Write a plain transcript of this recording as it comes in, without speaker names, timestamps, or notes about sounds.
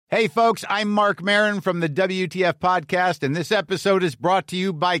Hey folks, I'm Mark Maron from the WTF Podcast, and this episode is brought to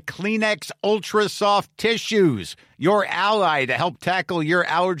you by Kleenex Ultra Soft Tissues, your ally to help tackle your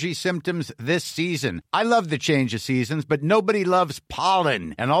allergy symptoms this season. I love the change of seasons, but nobody loves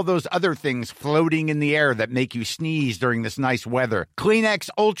pollen and all those other things floating in the air that make you sneeze during this nice weather. Kleenex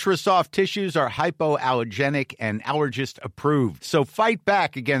Ultra Soft Tissues are hypoallergenic and allergist approved, so fight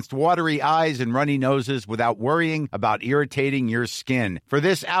back against watery eyes and runny noses without worrying about irritating your skin. For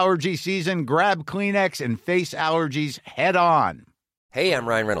this allergy season, grab Kleenex and face allergies head on. Hey, I'm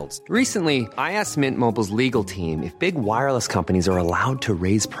Ryan Reynolds. Recently, I asked Mint Mobile's legal team if big wireless companies are allowed to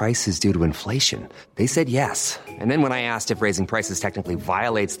raise prices due to inflation. They said yes. And then when I asked if raising prices technically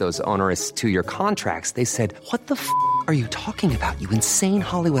violates those onerous two-year contracts, they said, "What the f*** are you talking about, you insane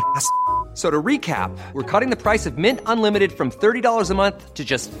Hollywood ass?" So to recap, we're cutting the price of Mint Unlimited from $30 a month to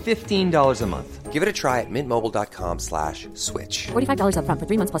just $15 a month. Give it a try at mintmobile.com/switch. $45 up front for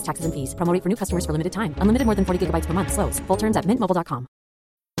 3 months plus taxes and fees. Promo rate for new customers for limited time. Unlimited more than 40 gigabytes per month. Slows full terms at mintmobile.com.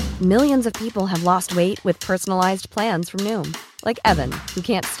 Millions of people have lost weight with personalized plans from Noom. Like Evan, who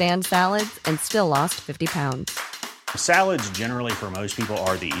can't stand salads and still lost 50 pounds. Salads generally for most people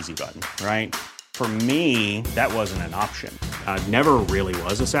are the easy button, right? For me, that wasn't an option. I never really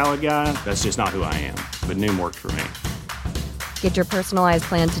was a salad guy. That's just not who I am. But Noom worked for me. Get your personalized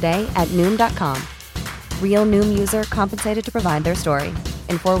plan today at Noom.com. Real Noom user compensated to provide their story.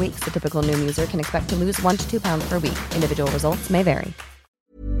 In 4 weeks, the typical Noom user can expect to lose 1 to 2 pounds per week. Individual results may vary.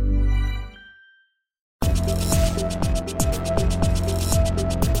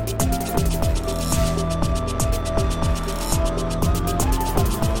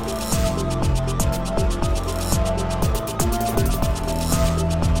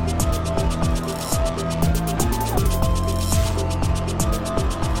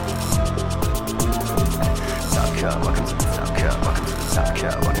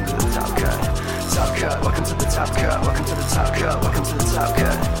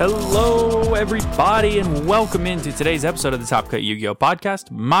 Hello, everybody, and welcome into today's episode of the Top Cut Yu-Gi-Oh!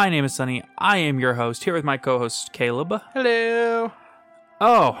 Podcast. My name is Sunny. I am your host, here with my co-host, Caleb. Hello.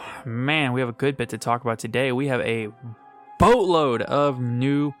 Oh, man, we have a good bit to talk about today. We have a boatload of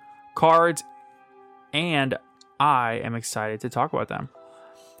new cards, and I am excited to talk about them.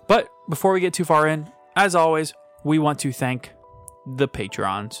 But before we get too far in, as always, we want to thank the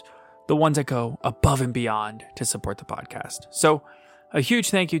Patrons, the ones that go above and beyond to support the podcast. So, a huge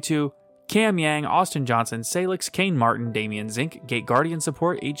thank you to Cam Yang, Austin Johnson, Salix, Kane Martin, Damian Zink, Gate Guardian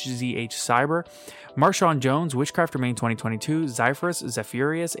Support, HZH Cyber, Marshawn Jones, Witchcrafter Main 2022, Zyphorus,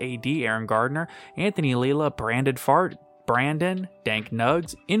 Zephyrus, AD, Aaron Gardner, Anthony Leela, Branded Fart, Brandon, Dank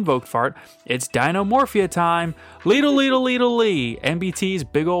Nugs, Invoked Fart, It's Dinomorphia Time, Leedle Lee, MBT's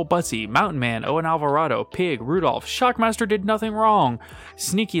Big Ol' Butsy, Mountain Man, Owen Alvarado, Pig, Rudolph, Shockmaster Did Nothing Wrong,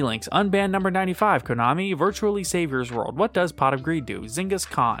 Sneaky Links, Unbanned Number 95, Konami, Virtually Savior's World, What Does Pot of Greed Do, Zingus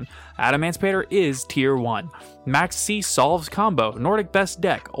Khan, Adamantipator is Tier 1, Max C Solves Combo, Nordic Best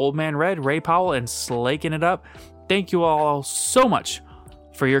Deck, Old Man Red, Ray Powell, and Slaking It Up. Thank you all so much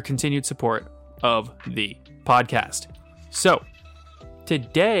for your continued support of the podcast. So,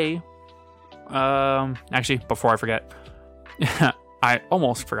 today, actually, before I forget, I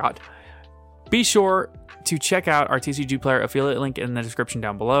almost forgot. Be sure to check out our TCG Player affiliate link in the description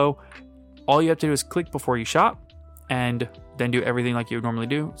down below. All you have to do is click before you shop, and then do everything like you would normally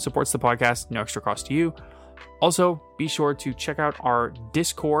do. Supports the podcast, no extra cost to you. Also, be sure to check out our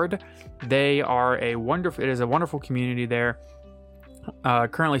Discord. It is a wonderful community there.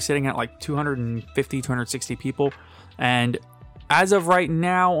 Currently sitting at like 250, 260 people. And as of right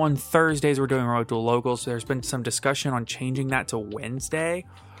now, on Thursdays, we're doing Road to Locals. There's been some discussion on changing that to Wednesday.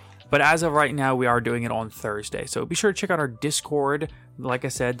 But as of right now, we are doing it on Thursday. So be sure to check out our Discord. Like I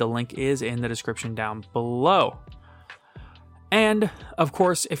said, the link is in the description down below. And, of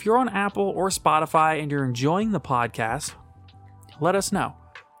course, if you're on Apple or Spotify and you're enjoying the podcast, let us know.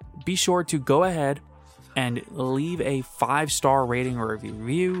 Be sure to go ahead and leave a 5-star rating or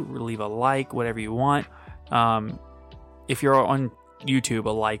review, leave a like, whatever you want. If you're on YouTube,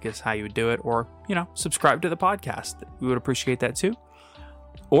 a like is how you would do it, or, subscribe to the podcast. We would appreciate that too.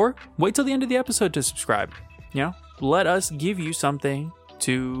 Or wait till the end of the episode to subscribe. Let us give you something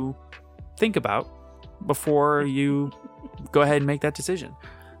to think about before you go ahead and make that decision.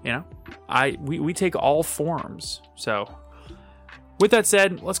 We take all forms. So with that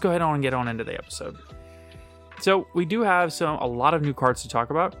said, let's go ahead and get on into the episode. So we do have a lot of new cards to talk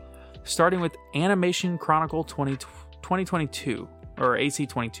about, starting with Animation Chronicle 2022, or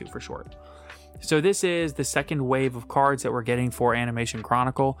AC22 for short. So this is the second wave of cards that we're getting for Animation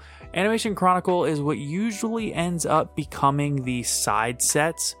Chronicle. Animation Chronicle is what usually ends up becoming the side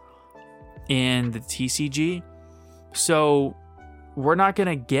sets in the TCG. So we're not going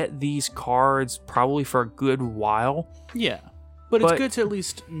to get these cards probably for a good while. Yeah. But it's good to at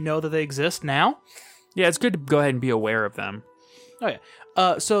least know that they exist now. Yeah, it's good to go ahead and be aware of them. Oh,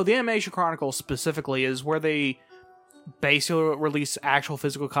 yeah. So the Animation Chronicles specifically is where they basically release actual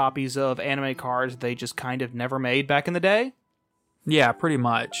physical copies of anime cards they just kind of never made back in the day. Yeah, pretty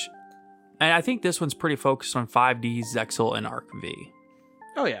much. And I think this one's pretty focused on 5D, Zexal, and Arc V.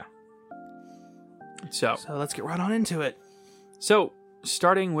 Oh, yeah. So let's get right on into it. So,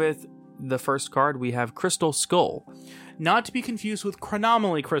 starting with the first card, we have Crystal Skull. Not to be confused with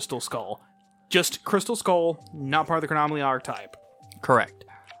Chronomaly Crystal Skull. Just Crystal Skull, not part of the Chronomaly archetype. Correct.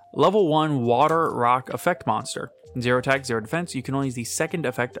 Level 1 Water Rock Effect Monster. 0 attack, 0 defense. You can only use the second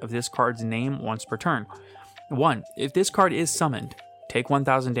effect of this card's name once per turn. 1. If this card is summoned, take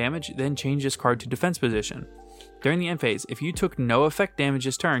 1000 damage, then change this card to defense position. During the end phase, if you took no effect damage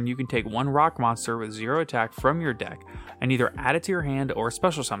this turn, you can take 1 rock monster with 0 attack from your deck and either add it to your hand or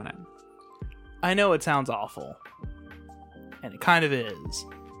special summon it. I know it sounds awful. And it kind of is.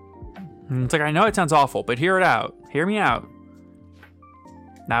 It's like, I know it sounds awful, but hear it out. Hear me out.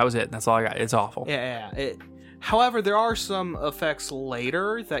 That was it. That's all I got. It's awful. Yeah. However, there are some effects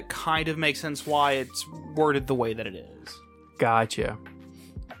later that kind of make sense why it's worded the way that it is. Gotcha.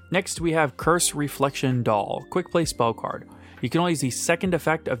 Next, we have Curse Reflection Doll. Quick play spell card. You can only use the second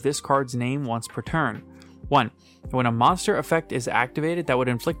effect of this card's name once per turn. 1. When a monster effect is activated that would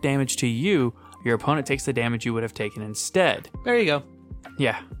inflict damage to you, your opponent takes the damage you would have taken instead. There you go.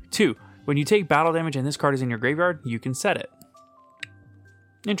 Yeah. 2. When you take battle damage and this card is in your graveyard, you can set it.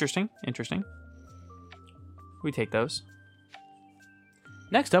 Interesting. We take those.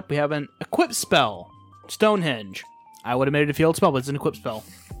 Next up, we have an equip spell. Stonehenge. I would have made it a field spell, but it's an equip spell.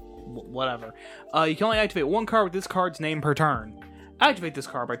 Whatever. You can only activate 1 card with this card's name per turn. Activate this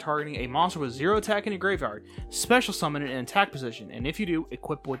card by targeting a monster with 0 attack in your graveyard. Special summon it in attack position, and if you do,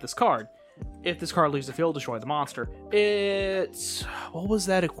 equip with this card. If this card leaves the field, destroy the monster. It's... What was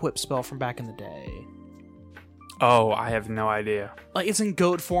that equip spell from back in the day? Oh, I have no idea. Like, it's in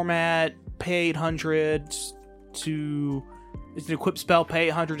GOAT format, pay 800 to... It's an equip spell, pay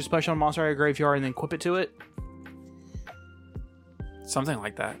 800 to special on a monster out of your graveyard, and then equip it to it. Something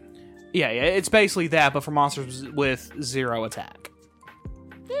like that. Yeah, it's basically that, but for monsters with 0 attack.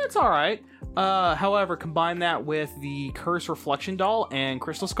 Yeah, it's alright. However, combine that with the Curse Reflection Doll and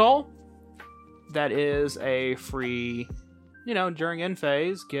Crystal Skull. That is a free, during end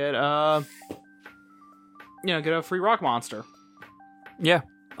phase, get a free rock monster. Yeah.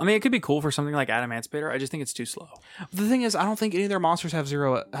 I mean, it could be cool for something like Adamancipator. I just think it's too slow. The thing is, I don't think any of their monsters have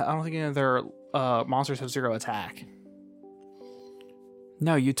 0... I don't think any of their monsters have 0 attack.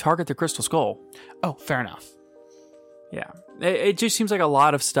 No, you target the Crystal Skull. Oh, fair enough. Yeah. It just seems like a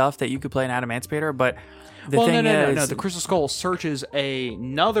lot of stuff that you could play in Adamancipator, but No. The Crystal Skull searches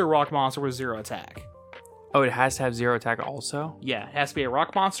another rock monster with 0 attack. Oh, it has to have 0 attack also? Yeah, it has to be a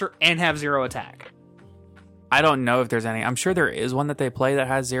rock monster and have 0 attack. I don't know if there's any. I'm sure there is one that they play that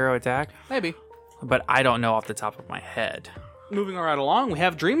has 0 attack. Maybe. But I don't know off the top of my head. Moving right along, we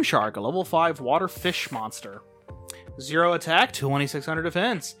have Dream Shark, a level 5 water fish monster. 0 attack, 2600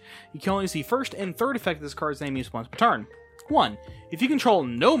 defense. You can only see first and third effect of this card's name used once per turn. 1. If you control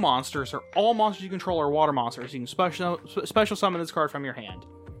no monsters or all monsters you control are water monsters, you can special summon this card from your hand.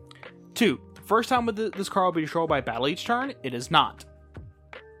 2. First time with this card will be destroyed by battle each turn, it is not.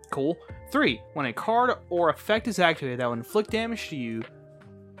 Cool. 3. When a card or effect is activated that will inflict damage to you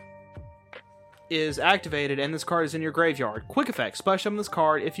is activated and this card is in your graveyard. Quick effect. Special summon this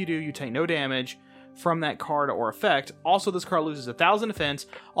card. If you do, you take no damage from that card or effect. Also, this card loses 1000 defense.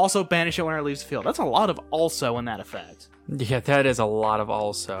 Also, banish it when it leaves the field. That's a lot of also in that effect. Yeah, that is a lot of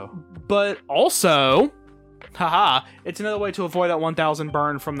also. But also, it's another way to avoid that 1000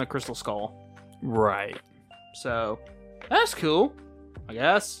 burn from the Crystal Skull. Right. So, that's cool, I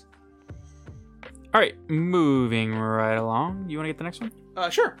guess. Alright, moving right along. You want to get the next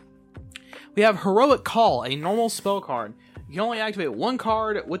one? Sure. We have Heroic Call, a normal spell card. You can only activate 1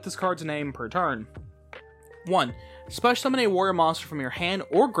 card with this card's name per turn. 1. Special summon a warrior monster from your hand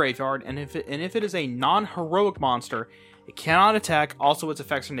or graveyard, and if it is a non-heroic monster, it cannot attack. Also, its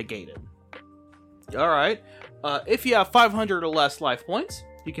effects are negated. Alright. If you have 500 or less life points,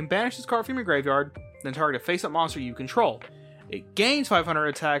 you can banish this card from your graveyard, then target a face-up monster you control. It gains 500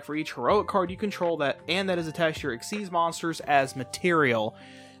 attack for each heroic card you control that is attached to your Xyz monsters as material.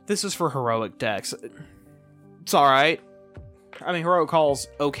 This is for heroic decks. It's alright. I mean, Heroic Call's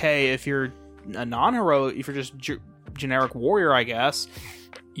okay if you're a non-heroic, if you're just generic warrior, I guess.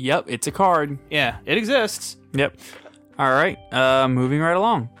 Yep, it's a card. Yeah, it exists. Yep. Alright, moving right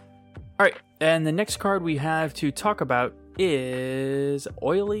along. All right, and the next card we have to talk about is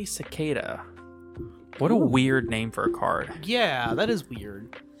Oily Cicada. What a weird name for a card. Yeah, that is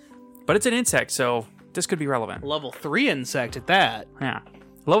weird. But it's an insect, so this could be relevant. Level 3 insect at that. Yeah.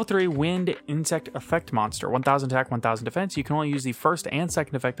 Level 3 Wind Insect Effect Monster. 1000 attack, 1000 defense. You can only use the first and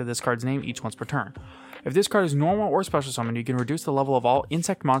second effect of this card's name each once per turn. If this card is normal or special summon, you can reduce the level of all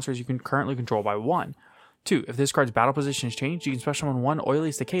insect monsters you can currently control by 1. 2. If this card's battle position is changed, you can special summon 1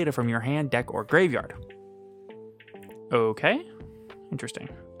 Oily Cicada from your hand, deck, or graveyard. Okay. Interesting.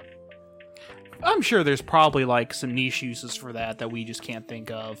 I'm sure there's probably like some niche uses for that we just can't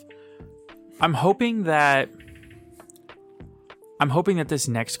think of. I'm hoping that this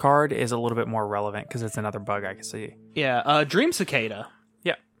next card is a little bit more relevant because it's another bug I can see. Yeah, Dream Cicada.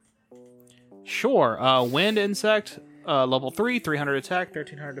 Yeah. Sure. Wind insect, level 3, 300 attack,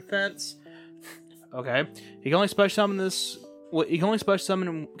 1300 defense. Okay. You can only special summon this. You can only special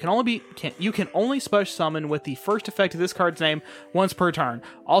summon. You can only special summon with the first effect of this card's name once per turn.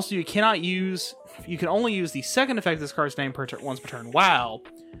 Also, you can only use the second effect of this card's name once per turn. Wow.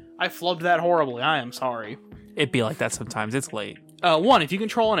 I flubbed that horribly. I am sorry. It'd be like that sometimes. It's late. 1. If you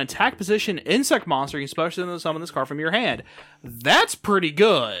control an attack position insect monster, you can special summon this card from your hand. That's pretty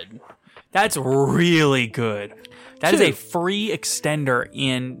good. That's really good. That 2. is a free extender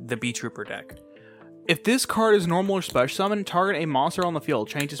in the B Trooper deck. If this card is normal or special summon, target a monster on the field.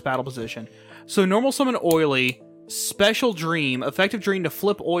 Change its battle position. So normal summon Oily, special Dream, effective Dream to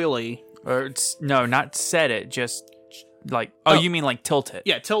flip Oily. No, not set it. Just like you mean like tilt it?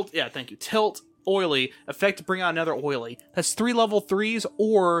 Yeah, tilt. Yeah, thank you. Tilt Oily, effect to bring out another Oily. That's 3 level 3s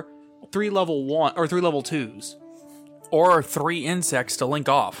or 3 level 1 or 3 level 2s, or 3 insects to link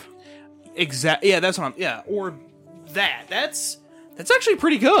off. Exactly. Yeah, that's what I'm. Yeah, or that. That's actually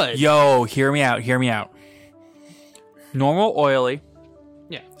pretty good. Yo, hear me out. Normal Oily.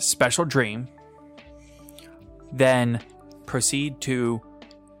 Yeah. Special Dream. Then proceed to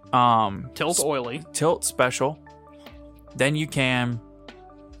tilt Oily. Tilt special. Then you can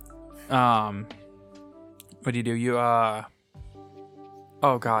what do you do? You oh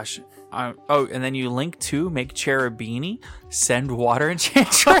gosh. And then you link 2, make Cherubini, send water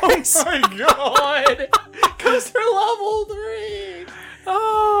enchantress. Oh my god! Because they're level 3!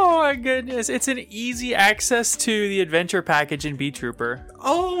 Oh my goodness. It's an easy access to the adventure package in B Trooper.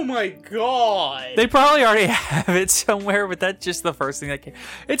 Oh my god! They probably already have it somewhere, but that's just the first thing that came.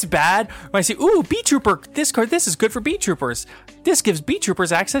 It's bad when I see, ooh, B Trooper, this card, this is good for B Troopers. This gives B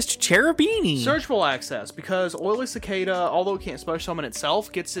Troopers access to Cherubini. Searchable access, because Oily Cicada, although it can't special summon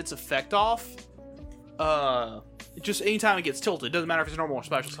itself, gets its effect off. Just anytime it gets tilted. It doesn't matter if it's normal or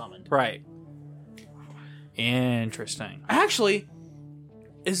special summoned. Right. Interesting. Actually,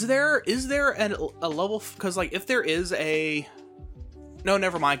 is there a level? Because like, if there is a, no,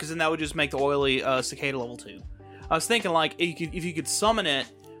 never mind. Because then that would just make the Oily Cicada level 2. I was thinking like, if you could summon it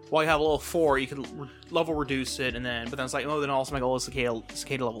while you have a level 4, you could level reduce it, but then it's like, then also make Oily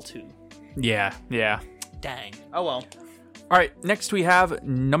Cicada level 2. Yeah. Dang. Oh well. All right. Next we have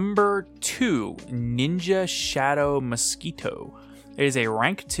number 2, Ninja Shadow Mosquito. It is a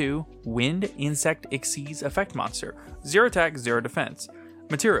rank 2 Wind Insect Xyz effect monster. 0 attack, 0 defense.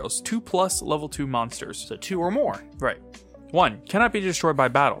 Materials, 2+ level 2 monsters. So 2 or more. Right. 1. Cannot be destroyed by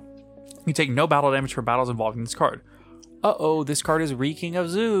battle. You take no battle damage for battles involving this card. This card is reeking of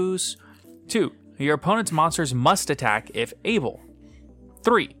Zeus. 2. Your opponent's monsters must attack if able.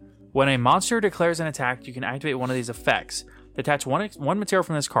 3. When a monster declares an attack, you can activate one of these effects. Detach one material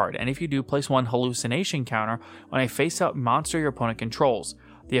from this card, and if you do, place 1 hallucination counter on a face-up monster your opponent controls.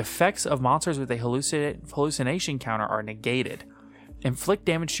 The effects of monsters with a hallucination counter are negated. Inflict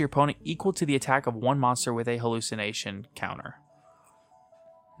damage to your opponent equal to the attack of 1 monster with a hallucination counter.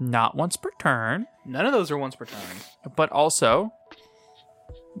 Not once per turn. None of those are once per turn. But also,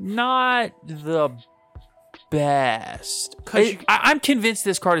 not the best. I'm convinced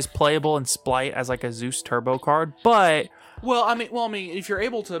this card is playable in Splight as like a Zeus Turbo card, but... Well, I mean, if you're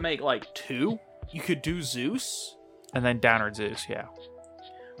able to make like 2, you could do Zeus. And then Downward Zeus, yeah.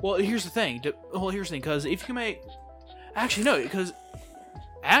 Well, here's the thing. Because if you make... Actually, no, because...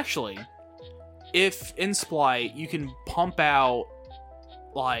 Actually, if in Splight you can pump out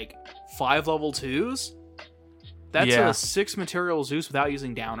like 5 level 2s, that's a 6 material Zeus without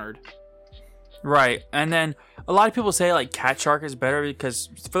using Downward. Right, and then a lot of people say like Cat Shark is better because,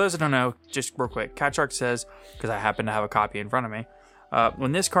 for those that don't know, just real quick, Cat Shark says, because I happen to have a copy in front of me,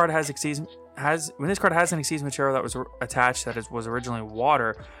 when this card has an Xyz material that was attached that was originally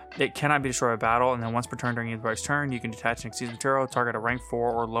water, it cannot be destroyed by battle, and then once per turn during either party's turn, you can detach an Xyz material, target a rank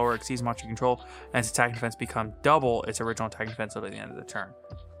 4 or lower Xyz monster you control, and its attack and defense become double its original attack and defense at the end of the turn.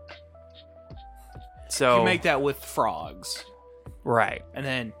 So You make that with frogs. right. And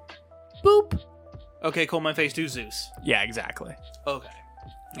then, boop. Okay, cool, my face, do Zeus. Yeah, exactly. Okay.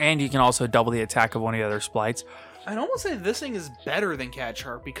 And you can also double the attack of one of the other sprites. I'd almost say this thing is better than Cat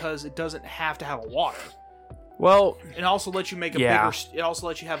Shark because it doesn't have to have a water. Well, It also lets you make a Yeah. bigger. It also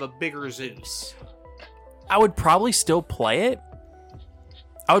lets you have a bigger Zeus. I would probably still play it.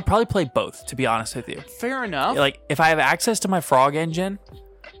 I would probably play both, to be honest with you. Fair enough. Like, if I have access to my frog engine,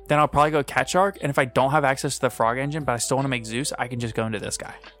 then I'll probably go Cat Shark. And if I don't have access to the frog engine, but I still want to make Zeus, I can just go into this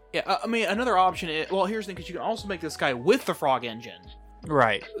guy. Yeah, I mean, another option is, well, here's the thing, because you can also make this guy with the frog engine.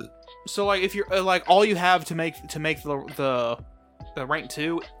 Right. So, like, if you're, like, all you have to make the rank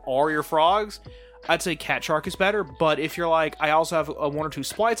 2 are your frogs, I'd say Cat Shark is better, but if you're like, I also have one or two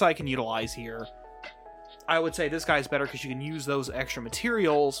sprites I can utilize here, I would say this guy's better because you can use those extra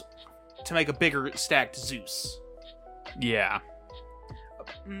materials to make a bigger stacked Zeus. Yeah.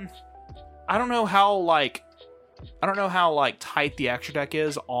 I don't know how tight the extra deck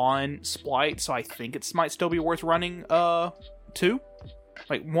is on Splite, so I think it might still be worth running 2.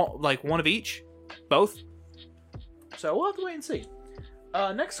 Like one of each. Both. So we'll have to wait and see.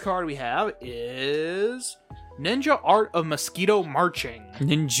 Next card we have is Ninja Art of Mosquito Marching.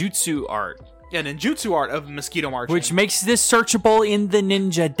 Ninjutsu art. Yeah, Ninjutsu Art of Mosquito Marching. Which makes this searchable in the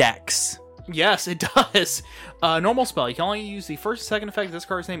ninja decks. Yes, it does. Normal spell. You can only use the first and second effect of this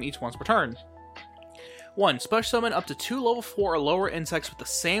card's name each once per turn. 1. Special summon up to 2 level 4 or lower insects with the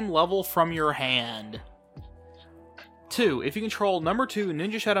same level from your hand. 2. If you control number 2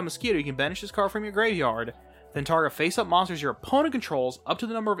 Ninja Shadow Mosquito, you can banish this card from your graveyard. Then target face-up monsters your opponent controls up to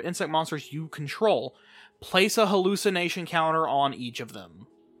the number of insect monsters you control. Place a hallucination counter on each of them.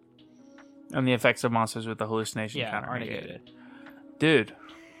 And the effects of monsters with the hallucination counter are negated. Dude.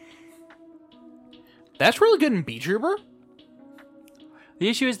 That's really good in Beat Trooper. The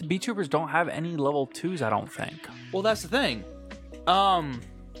issue is the Beat Troopers don't have any level 2s, I don't think. Well, that's the thing.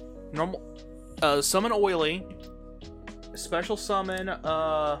 Normal. Summon Oily. Special summon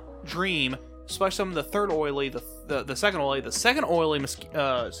Dream. Special summon the third Oily. The second Oily. The second Oily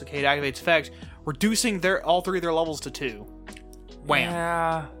Cicada activates effect, reducing all 3 of their levels to 2. Wham.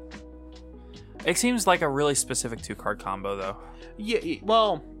 Yeah. It seems like a really specific 2-card combo, though. Yeah,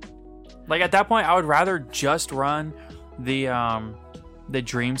 well... Like, at that point, I would rather just run the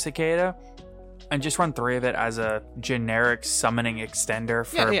Dream Cicada and just run 3 of it as a generic summoning extender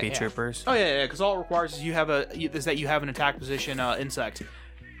for Beat Troopers. Oh, yeah, because all it requires is you have an attack position insect.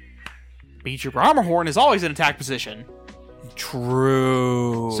 Beat Trooper Armor Horn is always in attack position.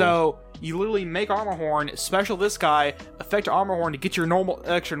 True. So, you literally make Armor Horn, special this guy, affect Armor Horn to get your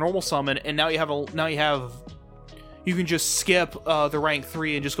extra normal summon, and now you can just skip the rank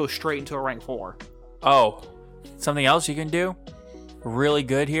 3 and just go straight into a rank 4. Oh, something else you can do? Really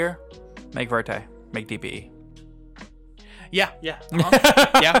good here? Make Verte. Make DPE. Yeah. Yeah,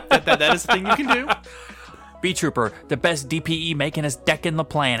 that is the thing you can do. Beat Trooper, the best DPE making his deck in the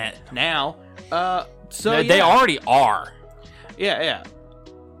planet. Now, They already are. Yeah.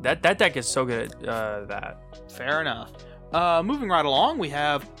 That deck is so good at that. Fair enough. Moving right along, we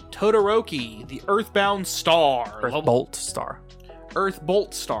have Todoroki, the Earthbound Star. Bolt Star. Earth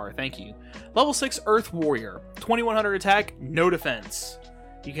Bolt Star, thank you. Level 6 Earth Warrior. 2100 attack, no defense.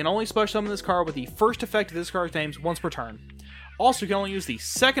 You can only special summon this card with the first effect of this card's name once per turn. Also, you can only use the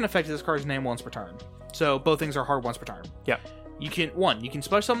second effect of this card's name once per turn. So, both things are hard once per turn. Yep. You can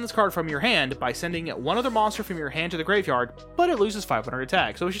special summon this card from your hand by sending one other monster from your hand to the graveyard, but it loses 500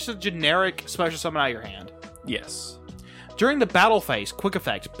 attack. So it's just a generic special summon out of your hand. Yes. During the battle phase, quick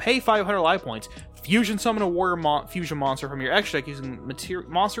effect, pay 500 life points, fusion summon a warrior fusion monster from your extra deck using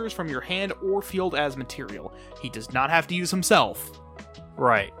monsters from your hand or field as material. He does not have to use himself.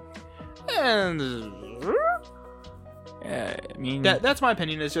 Right. And I mean, that's my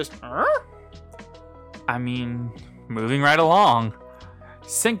opinion. It's just moving right along.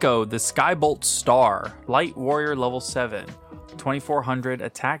 Cinco, the Skybolt Star, Light Warrior level 7, 2400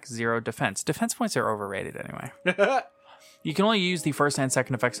 attack, 0 defense. Defense points are overrated anyway. You can only use the first and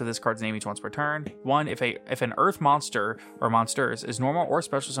second effects of this card's name each once per turn. 1, if an earth monster or monsters is normal or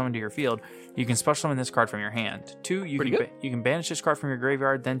special summoned to your field, you can special summon this card from your hand. 2, you can banish this card from your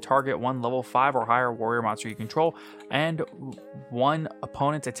graveyard, then target 1 level 5 or higher warrior monster you control, and 1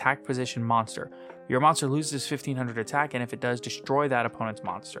 opponent's attack position monster. Your monster loses 1500 attack, and if it does, destroy that opponent's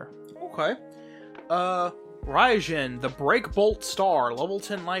monster. Okay. Raijin, the Breakbolt Star, level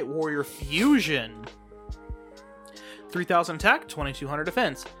 10 Light Warrior Fusion. 3000 attack, 2200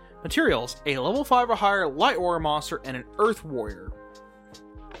 defense. Materials, a level 5 or higher Light Warrior monster and an Earth Warrior.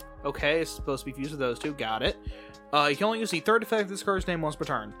 Okay, it's supposed to be fused with those two, got it. You can only use the third effect of this card's name once per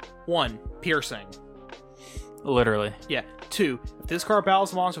turn. 1, Piercing. Literally. Yeah. 2. If this card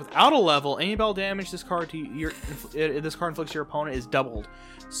battles a monster without a level, any battle damage this card inflicts to your opponent is doubled.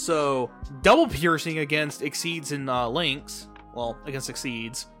 So double piercing against Exceeds and Lynx. Well, against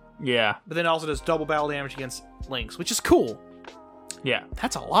Exceeds. Yeah. But then it also does double battle damage against Lynx, which is cool. Yeah.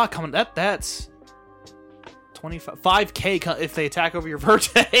 That's a lot coming. That's 5k if they attack over your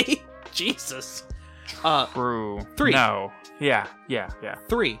Verte. Jesus. True. 3. No. Yeah.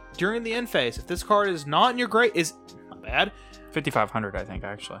 3. During the end phase, if this card is not in your not bad. 5,500, I think,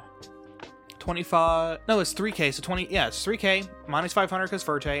 actually. 25. No, it's 3k. So 20. Yeah, it's 3k minus 500 because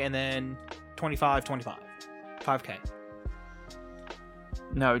Verte, and then 25. 5k.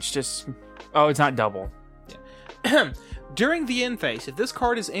 No, it's just. Oh, it's not double. Yeah. During the end phase, if this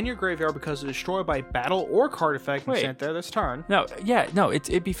card is in your graveyard because it's destroyed by battle or card effect and sent there this turn. No, yeah, no,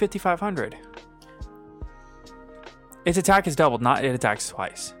 it'd be 5,500. Its attack is doubled, not it attacks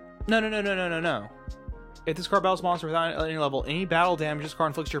twice. No. If this card battles a monster without any level, any battle damage this card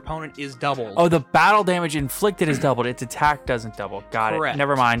inflicts to your opponent is doubled. Oh, the battle damage inflicted is doubled. Its attack doesn't double. Got Correct. it.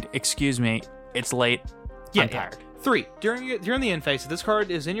 Never mind. Excuse me. It's late. I'm tired. 3. During the end phase, if this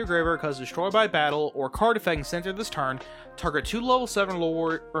card is in your graveyard because destroyed by battle or card effect and sent this turn, target 2 level 7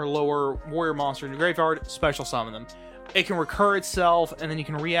 or lower warrior monster in your graveyard, special summon them. It can recur itself, and then you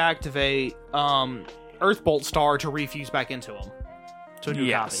can reactivate Earthbolt Star to refuse back into them. To a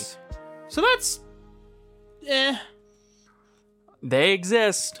new copy. So that's... They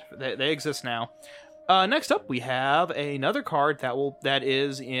exist. They exist now. Next up, we have another card that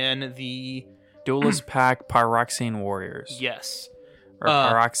is in the... Duelist Pack Pyroxene Warriors. Yes. Or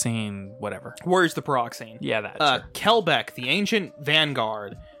Pyroxene, whatever. Where's the Pyroxene? Yeah, that's Kelbeck, the Ancient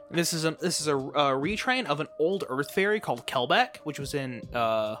Vanguard. This is a retrain of an old Earth Fairy called Kelbeck, which was in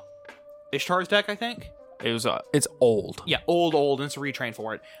Ishtar's deck, I think. It's old. Yeah, old, and it's a retrain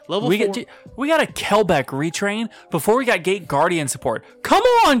for it. Level 4. We got a Kelbeck retrain before we got Gate Guardian support. Come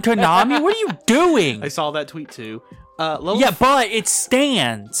on, Konami, what are you doing? I saw that tweet too. But it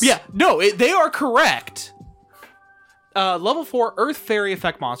stands. Yeah, no, they are correct. Level 4 Earth Fairy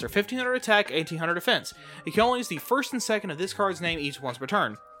effect monster, 1500 attack, 1800 defense. You can only use the first and second of this card's name each once per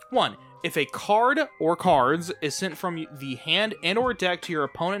turn. 1. If a card or cards is sent from the hand and or deck to your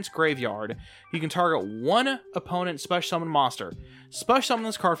opponent's graveyard, you can target one opponent special summon monster. Special summon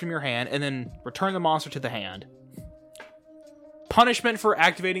this card from your hand and then return the monster to the hand. Punishment for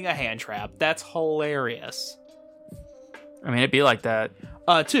activating a hand trap. That's hilarious. I mean, it'd be like that.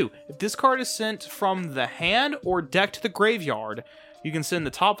 2. If this card is sent from the hand or deck to the graveyard, you can send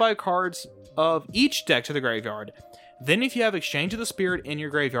the top 5 cards of each deck to the graveyard. Then if you have Exchange of the Spirit in your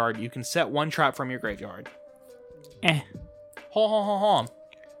graveyard, you can set one trap from your graveyard. Hold on.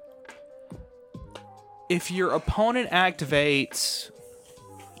 If your opponent activates...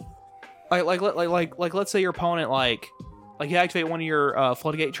 Like let's say your opponent, like you activate one of your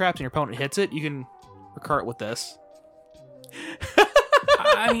Floodgate traps and your opponent hits it, you can recur it with this.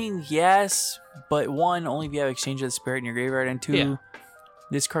 I mean, yes, but 1, only if you have Exchange of the Spirit in your graveyard, and 2,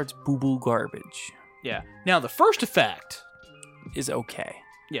 this card's boo-boo garbage. Yeah. Now, the first effect is okay.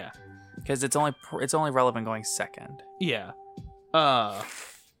 Yeah. Because it's only relevant going second. Yeah. Because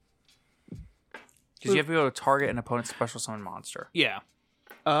you have to be able to target an opponent's special summon monster. Yeah.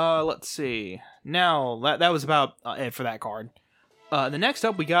 Let's see. Now, that was about it for that card. The next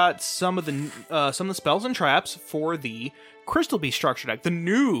up, we got some of the spells and traps for the Crystal Beast structure deck. The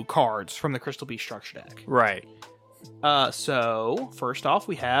new cards from the Crystal Beast structure deck. Right. So, first off,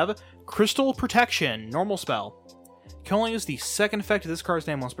 we have Crystal Protection, normal spell. You can only use the second effect of this card's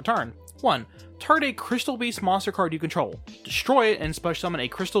name once per turn. 1. Target a Crystal Beast monster card you control. Destroy it and special summon a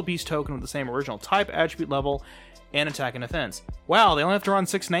Crystal Beast token with the same original type, attribute level, and attack and defense. Wow, they only have to run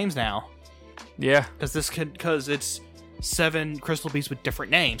 6 names now. Yeah. Because it's 7 Crystal Beasts with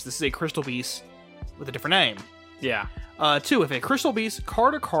different names. This is a Crystal Beast with a different name. Yeah. 2. If a Crystal Beast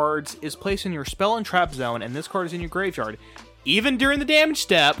card or cards is placed in your spell and trap zone and this card is in your graveyard, even during the damage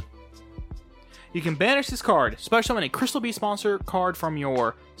step, you can banish this card. Special summon a Crystal Beast monster card from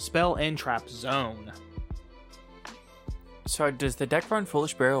your spell and trap zone. So does the deck run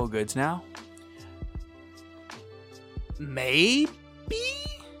Foolish Burial of Goods now? Maybe?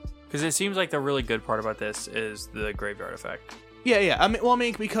 Because it seems like the really good part about this is the graveyard effect. Yeah.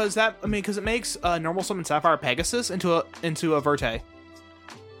 Because it makes normal summon Sapphire Pegasus into a Verte.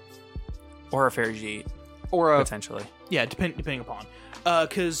 Or a Ferrijit. Or potentially. Yeah, depending upon.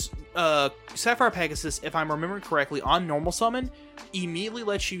 Because Sapphire Pegasus, if I'm remembering correctly, on normal summon, immediately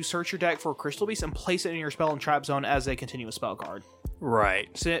lets you search your deck for a Crystal Beast and place it in your spell and trap zone as a continuous spell card. Right.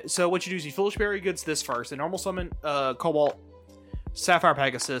 So what you do is you Foolish Burial Goods this first, and normal summon Cobalt Sapphire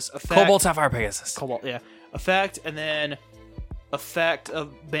Pegasus. Effect, Cobalt, Sapphire, Pegasus. Cobalt, yeah. Effect, and then effect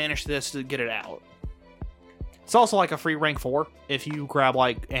of banish this to get it out. It's also like a free rank 4 if you grab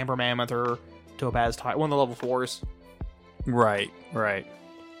like Amber Mammoth or Topaz Tide, one of the level 4s. Right.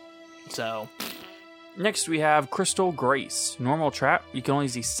 So, Next we have Crystal Grace. Normal trap. You can only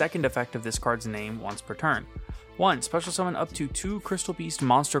use the second effect of this card's name once per turn. 1. Special summon up to 2 Crystal Beast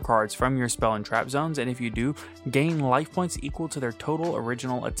monster cards from your spell and trap zones, and if you do, gain life points equal to their total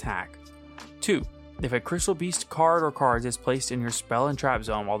original attack. 2. If a Crystal Beast card or cards is placed in your spell and trap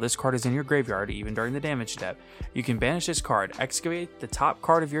zone while this card is in your graveyard, even during the damage step, you can banish this card, excavate the top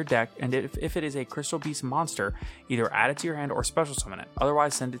card of your deck, and if it is a Crystal Beast monster, either add it to your hand or special summon it,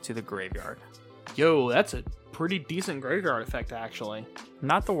 otherwise send it to the graveyard. yo, that's a pretty decent graveyard effect, actually.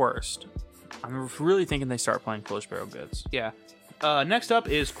 Not the worst. I'm really thinking they start playing Foolish Barrel Goods. Yeah. Next up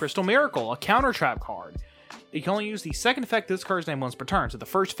is Crystal Miracle, a counter trap card. You can only use the second effect of this card's name once per turn, so the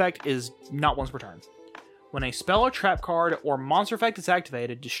first effect is not once per turn. When a spell or trap card or monster effect is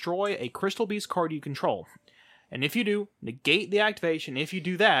activated, destroy a Crystal Beast card you control. And if you do, negate the activation. If you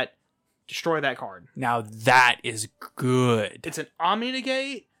do that, destroy that card. Now that is good. It's an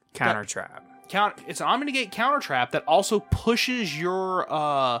Omni-Negate Counter trap. It's an Omni-Negate counter trap that also pushes your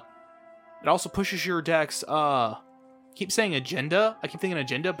deck's I keep saying agenda. I keep thinking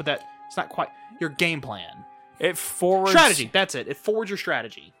agenda, but it's not quite your game plan. It forwards Strategy. That's it. It forwards your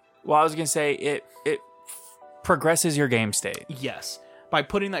strategy. Well, I was gonna say it progresses your game state. Yes. By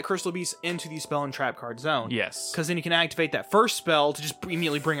putting that Crystal Beast into the spell and trap card zone. Yes. Because then you can activate that first spell to just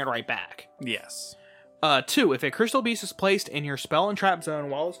immediately bring it right back. Yes. 2. If a Crystal Beast is placed in your spell and trap zone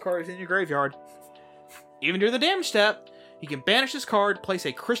while this card is in your graveyard, even during the damage step, you can banish this card, place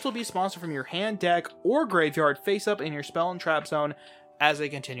a Crystal Beast monster from your hand, deck, or graveyard face up in your spell and trap zone as a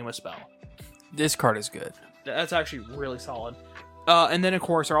continuous spell. This card is good. That's actually really solid. And then, of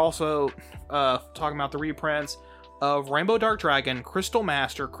course, are also talking about the reprints of Rainbow Dark Dragon, Crystal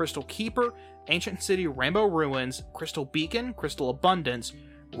Master, Crystal Keeper, Ancient City Rainbow Ruins, Crystal Beacon, Crystal Abundance,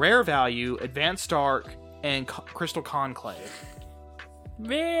 Rare Value, Advanced Dark, and Crystal Conclave.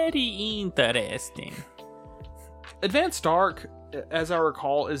 Very interesting. Advanced Dark, as I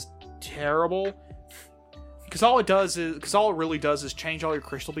recall, is terrible. Because all it really does is change all your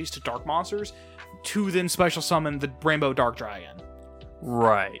Crystal Beasts to Dark Monsters to then special summon the Rainbow Dark Dragon.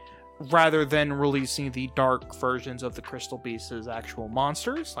 Right. Rather than releasing the dark versions of the Crystal Beasts as actual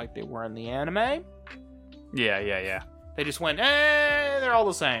monsters, like they were in the anime. Yeah. They just went, they're all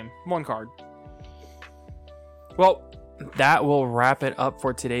the same. One card. Well, that will wrap it up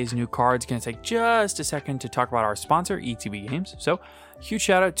for today's new cards. Going to take just a second to talk about our sponsor, ETB Games. So, huge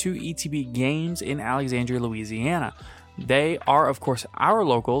shout out to ETB Games in Alexandria, Louisiana. They are, of course, our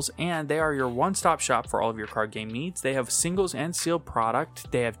locals, and they are your one-stop shop for all of your card game needs. They have singles and sealed product.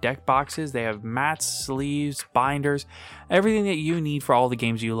 They have deck boxes. They have mats, sleeves, binders, everything that you need for all the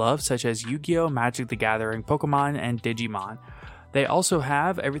games you love, such as Yu-Gi-Oh!, Magic the Gathering, Pokemon, and Digimon. They also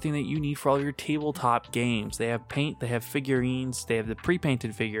have everything that you need for all your tabletop games. They have paint, they have figurines, they have the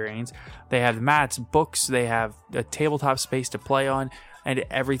pre-painted figurines, they have mats, books, they have a tabletop space to play on, and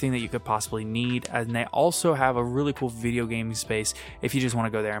everything that you could possibly need. And they also have a really cool video gaming space if you just want to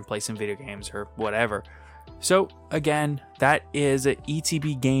go there and play some video games or whatever. So again, that is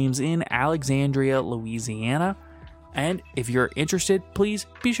ETB Games in Alexandria, Louisiana. And if you're interested, please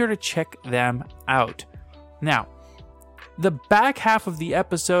be sure to check them out. Now, the back half of the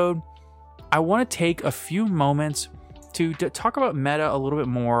episode, I want to take a few moments to talk about meta a little bit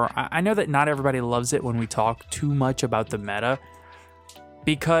more. I know that not everybody loves it when we talk too much about the meta,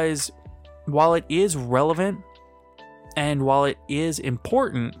 because while it is relevant and while it is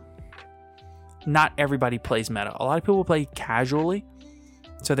important, not everybody plays meta. A lot of people play casually,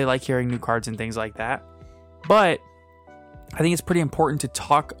 so they like hearing new cards and things like that. But I think it's pretty important to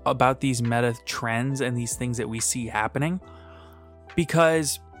talk about these meta trends and these things that we see happening,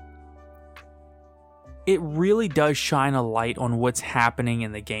 because it really does shine a light on what's happening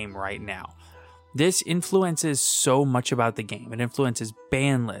in the game right now. This influences so much about the game. It influences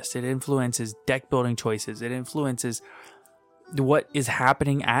ban lists. It influences deck building choices. It influences what is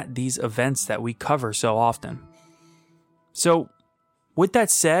happening at these events that we cover so often. So, with that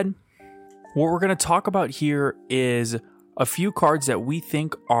said, what we're going to talk about here is a few cards that we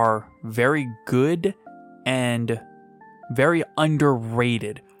think are very good and very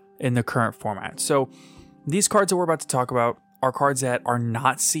underrated in the current format. So, these cards that we're about to talk about are cards that are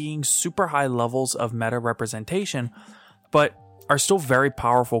not seeing super high levels of meta representation, but are still very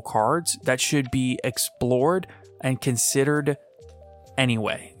powerful cards that should be explored and considered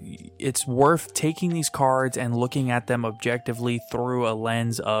anyway. It's worth taking these cards and looking at them objectively through a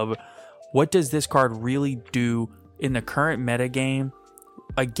lens of what does this card really do in the current metagame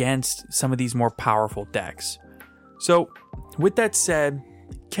against some of these more powerful decks. So, with that said,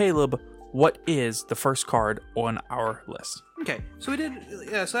 Caleb, what is the first card on our list? Okay, so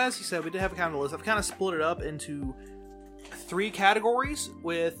so as you said, we did have a kind of a list. I've kind of split it up into 3 categories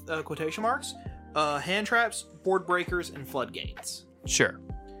with quotation marks: hand traps, board breakers, and floodgates. Sure.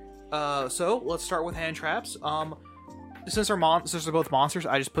 So let's start with hand traps. Since they're both monsters,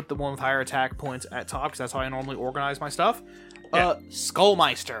 I just put the one with higher attack points at top because that's how I normally organize my stuff.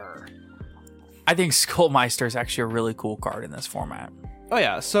 Skullmeister. I think Skullmeister is actually a really cool card in this format. Oh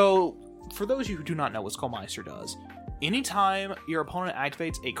yeah, so for those of you who do not know what Skullmeister does, anytime your opponent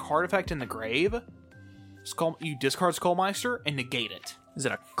activates a card effect in the grave, you discard Skullmeister and negate it. Is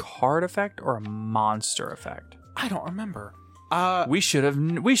it a card effect or a monster effect? I don't remember. We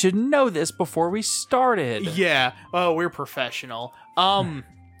should know this before we started. Yeah. Oh, we're professional.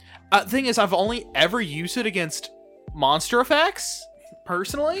 Thing is, I've only ever used it against monster effects,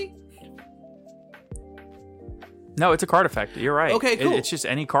 personally. No, it's a card effect. You're right. Okay, cool. It's just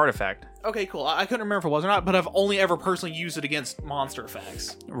any card effect. Okay, cool. I couldn't remember if it was or not, but I've only ever personally used it against monster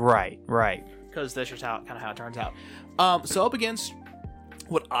effects. Right. Because that's just how it turns out. So up against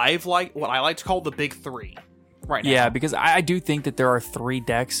what I like to call the big 3 right now. Yeah, because I do think that there are 3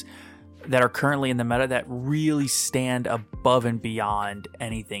 decks that are currently in the meta that really stand above and beyond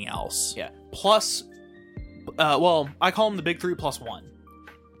anything else. Yeah. Plus, I call them the big 3 plus 1.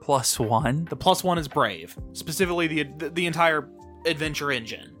 Plus 1? The plus 1 is Brave, specifically the entire adventure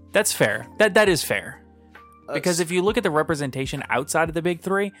engine. That's fair. That is fair. Because if you look at the representation outside of the big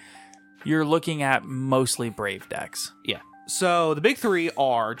 3, you're looking at mostly Brave decks. Yeah. So the big 3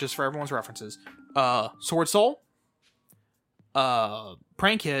 are, just for everyone's references, Sword Soul,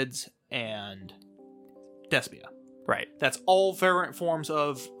 Prank Kids, and Despia. Right. That's all variant forms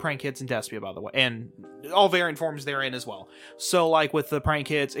of Prank Kids and Despia, by the way, and all variant forms therein as well. So, like with the Prank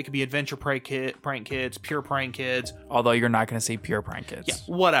Kids, it could be Adventure Prank Kids, Pure Prank Kids. Although you're not going to see Pure Prank Kids. Yeah,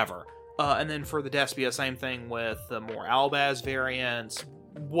 whatever. And then for the Despia, same thing with the more Albaz variants,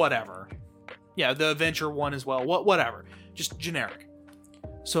 whatever. Yeah, the Adventure one as well, whatever. Just generic.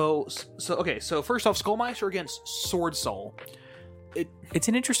 So first off, Skullmeister against Sword Soul. It's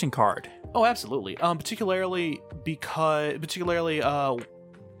an interesting card. Oh, absolutely. Particularly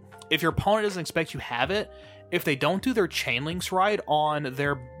if your opponent doesn't expect you have it, if they don't do their chain links right on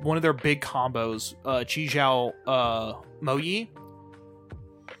one of their big combos, Chi Zhao Mo-Yi.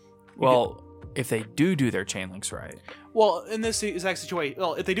 Well, if they do their chain links right. Well, in this exact situation,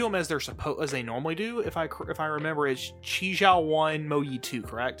 if they do them as they normally do, if I remember, it's Chi Zhao 1, Mo-Yi 2,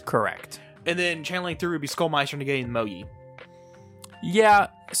 correct? Correct. And then chain link through would be Skullmeister negating Mo-Yi. Yeah,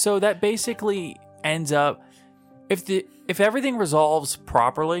 so that basically ends up if everything resolves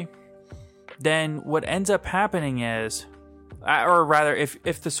properly, then what ends up happening is, or rather,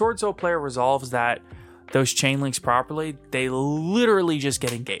 if the Sword Soul player resolves those chain links properly, they literally just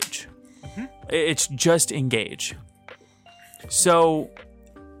get engage. Mm-hmm. It's just engage. So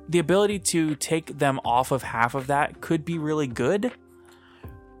the ability to take them off of half of that could be really good.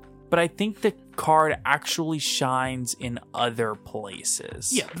 But I think the card actually shines in other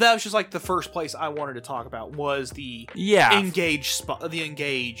places. Yeah, that was just like the first place I wanted to talk about was the engage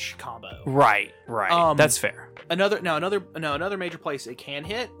combo. Right. That's fair. Another major place it can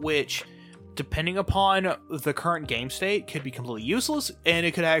hit, which depending upon the current game state could be completely useless, and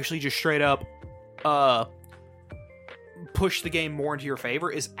it could actually just straight up push the game more into your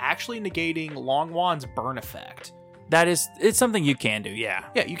favor, is actually negating Long Wan's burn effect. It's something you can do, yeah.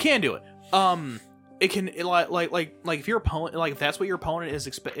 Yeah, you can do it. It can if your opponent, if that's what your opponent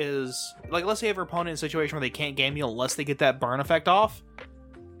is like, let's say you have your opponent in a situation where they can't game you unless they get that burn effect off.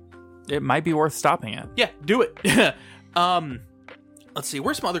 It might be worth stopping it. Yeah, do it. Let's see,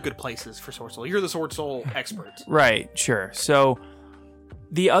 where's some other good places for Sword Soul? You're the Sword Soul expert. Right, sure. So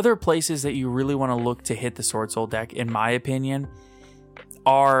the other places that you really want to look to hit the Sword Soul deck, in my opinion,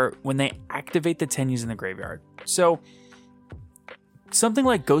 are when they activate the Tenyas in the graveyard. So something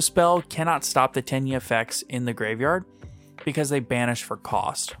like Ghost Spell cannot stop the Tenya effects in the graveyard because they banish for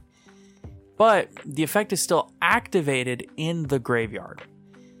cost. But the effect is still activated in the graveyard.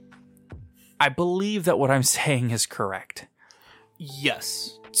 I believe that what I'm saying is correct.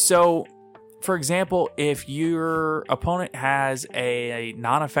 Yes. So, for example, if your opponent has a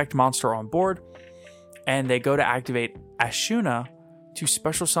non-effect monster on board and they go to activate Ashuna to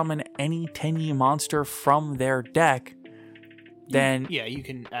special summon any Tenya monster from their deck, then you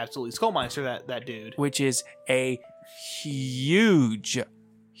can absolutely Skullmeister that dude, which is a huge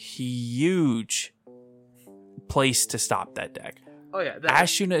place to stop that deck. Oh yeah,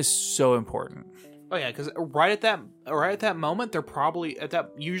 Ashuna is so important. Oh yeah, because right at that moment,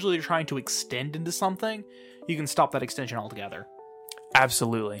 usually they're trying to extend into something. You can stop that extension altogether.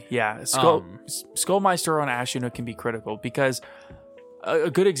 Absolutely, yeah. Skullmeister on Ashuna can be critical because a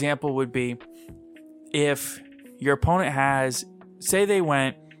good example would be if your opponent has, say they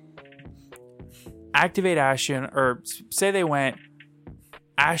went activate Ashuna, or say they went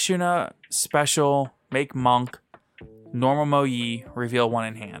Ashuna special, make monk, normal Mo Yi, reveal one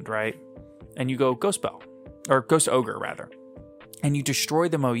in hand, right? And you go Ghost Bell, or Ghost Ogre rather, and you destroy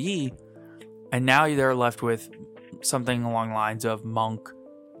the Mo Yi, and now they're left with something along the lines of monk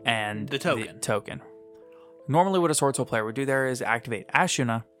and the token. Normally what a Sword Soul player would do there is activate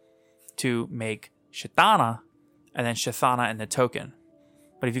Ashuna to make Shatana, and then Shathana and the token.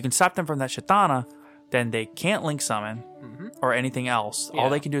 But if you can stop them from that Shathana, then they can't link summon or anything else. Yeah. All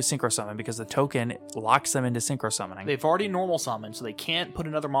they can do is synchro summon because the token locks them into synchro summoning. They've already normal summoned, so they can't put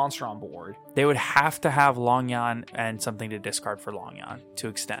another monster on board. They would have to have Longyan and something to discard for Longyan to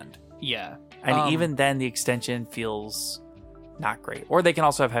extend. Yeah. And even then, the extension feels not great. Or they can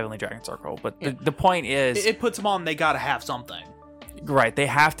also have Heavenly Dragon Circle. But the point is... It puts them on, they gotta have something. Right, they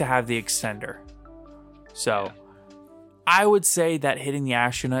have to have the extender. So, I would say that hitting the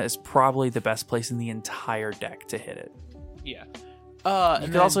Ashuna is probably the best place in the entire deck to hit it. Yeah. You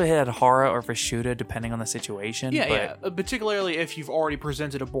could also hit at Hara or Vishuddha depending on the situation. Yeah. Particularly if you've already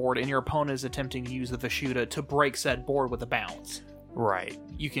presented a board and your opponent is attempting to use the Vishuddha to break said board with a bounce. Right.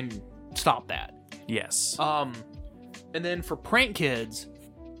 You can stop that. Yes. And then for Prank Kids,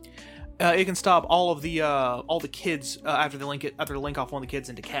 it can stop all the kids after they link off one of the kids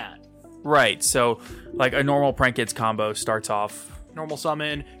into Cat. Right. So, like a normal Prank Kids combo starts off normal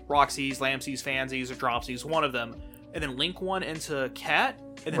summon Roxy's, Lamsies, Fansies, or Dropsies, one of them, and then link one into Cat,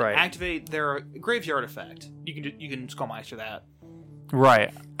 and then activate their graveyard effect. You can Skullmeister that.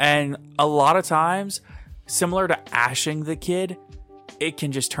 Right. And a lot of times, similar to ashing the kid, it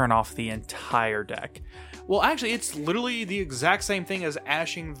can just turn off the entire deck. Well, actually, it's literally the exact same thing as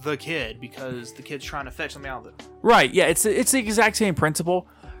ashing the kid, because the kid's trying to fetch something out of it. Right, yeah, it's the exact same principle.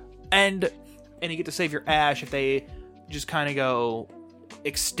 And you get to save your ash if they just kind of go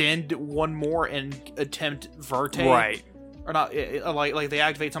extend one more and attempt Verte. Right. Or not, like they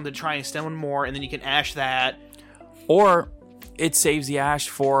activate something to try and extend one more, and then you can ash that. Or it saves the ash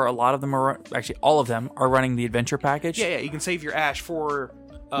for a lot of them, actually all of them are running the adventure package. Yeah, you can save your ash for...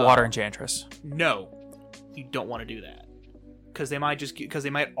 Water Enchantress. No, you don't want to do that. Because they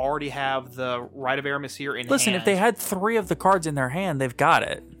might already have the Rite of Aramis here in hand. Listen, if they had 3 of the cards in their hand, they've got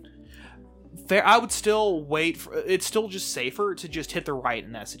it. Fair, I would still wait for... It's still just safer to just hit the right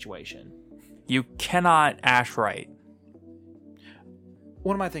in that situation. You cannot ash right.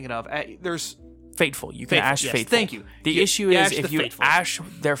 What am I thinking of? There's... Fateful. You can ash yes, Fateful. Thank you. The issue is if you ash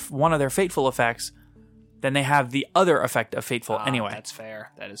one of their Fateful effects, then they have the other effect of Fateful anyway. That's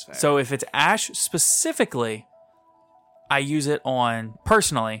fair. That is fair. So if it's ash specifically, I use it on...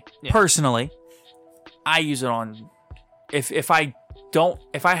 Personally, I use it on... If I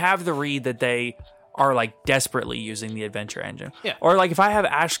have the read that they are like desperately using the adventure engine. Yeah. Or like if I have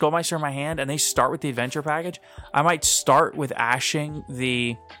Ash Skullmeister in my hand and they start with the adventure package, I might start with ashing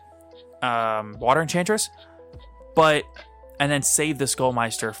the Water Enchantress, and then save the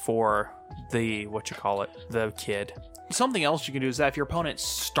Skullmeister for the the kid. Something else you can do is that if your opponent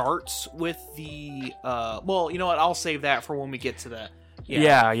starts with the well, you know what, I'll save that for when we get to that.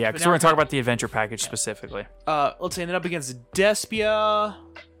 Yeah, because we're going to talk about the adventure package specifically. Let's say ended up against Despia.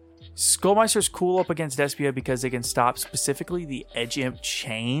 Skullmeister's cool up against Despia because they can stop specifically the Edge Imp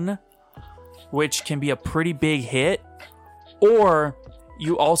Chain, which can be a pretty big hit. Or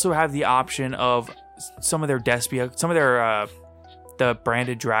you also have the option of some of their Despia, some of their the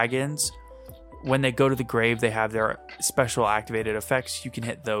branded dragons. When they go to the grave, they have their special activated effects. You can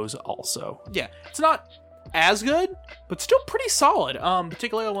hit those also. Yeah, it's not as good, but still pretty solid.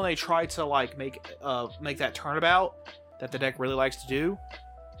 Particularly when they try to like make that turnabout that the deck really likes to do.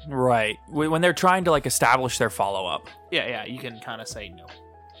 Right. When they're trying to like establish their follow up. Yeah, you can kind of say no.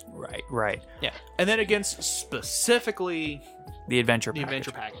 Right. Yeah, and then against specifically the adventure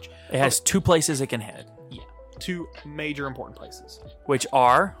package. It has 2 places it can hit. Yeah, 2 major important places. Which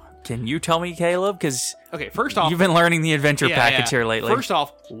are, can you tell me, Caleb? Because first off, you've been learning the adventure package here lately. First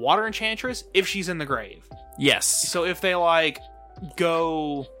off, Water Enchantress if she's in the grave. Yes. So if they like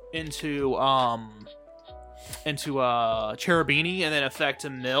go into Cherubini and then effect a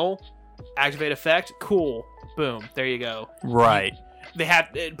mill, activate effect, cool, boom, there you go. Right.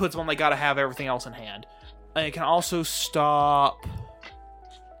 It puts them on. They got to have everything else in hand. And it can also stop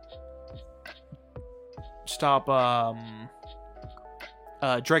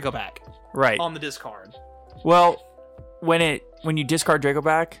Dracoback Right. on the discard. Well, when you discard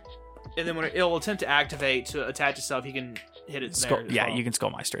Dracoback, And then when it'll attempt to activate to attach itself, you can hit it there. as well. you can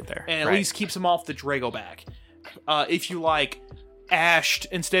Skullmeister it there. And at Right. least keeps him off the Dracoback. If you like ashed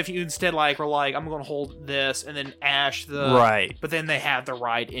instead, like were like, I'm going to hold this and then ash the Right. But then they have the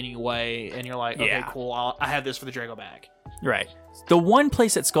right anyway, and you're like, okay, Yeah. cool. I have this for the Dracoback. Right. The one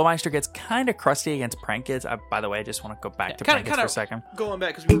place that Skullmeister gets kind of crusty against Prank Kids, by the way, I just want to go back to Prank Kids for a second. Going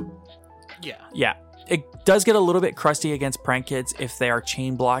back because Yeah. It does get a little bit crusty against Prank Kids if they are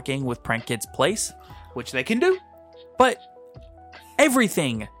chain blocking with Prank Kids Place, which they can do. but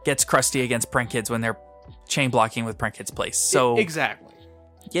everything gets crusty against Prank Kids when they're chain blocking with Prank Kids Place. So, Exactly.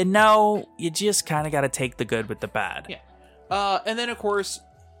 you just kind of got to take the good with the bad. Yeah. And then of course,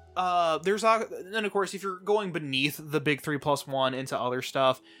 if you're going beneath the big 3+1 into other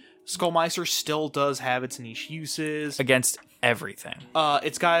stuff, Skullmeister still does have its niche uses Against everything.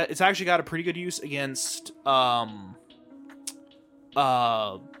 It's actually got a pretty good use against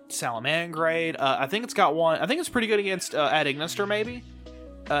Salamangreat. I think it's got one. I think it's pretty good against Ad Ignister maybe,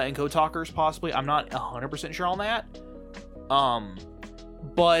 and Code Talkers possibly. I'm not 100% sure on that.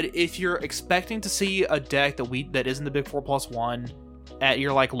 But if you're expecting to see a deck that isn't the big 4+1 at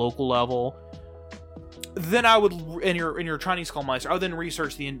your like local level, then I would, in your Chinese Skullmeister, I would then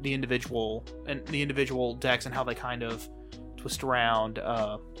research the individual decks and how they kind of twist around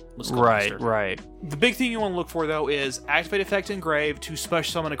with Skullmeister. Right. The big thing you want to look for though is activate effect engrave to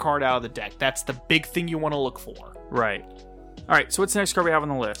special summon a card out of the deck. That's the big thing you want to look for. Right. All right. So what's the next card we have on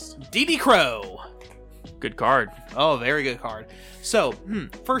the list? DD Crow. Good card. Oh, very good card. So,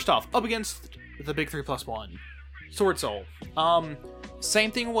 first off, up against the big 3+1, Sword Soul.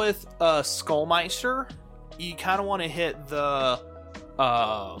 Same thing with Skullmeister. You kind of want to hit the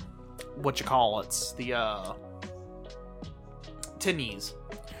the Tennies.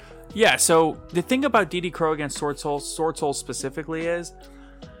 Yeah, so the thing about DD Crow against Sword Soul specifically is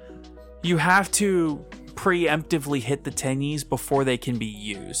you have to preemptively hit the Tenyies before they can be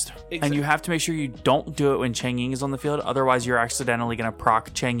used. And you have to make sure you don't do it when Chang Ying is on the field, otherwise you're accidentally going to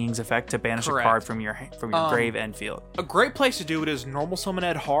proc Chang Ying's effect to banish Correct. a card from your grave and field. A great place to do it is normal summon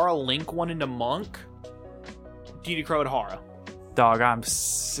Adhara, link one into Monk, DD Crow Adhara. Dog, I'm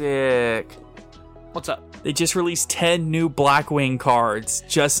sick. What's up? They just released 10 new Blackwing cards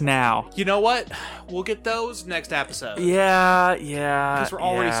just now. You know what? We'll get those next episode. Yeah. Because we're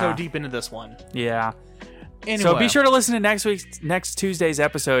already so deep into this one. Yeah. Anyway. So be sure to listen to next Tuesday's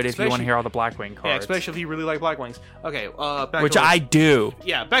episode if you want to hear all the Blackwing cards. Yeah, especially if you really like Blackwings. Okay, back which to I do.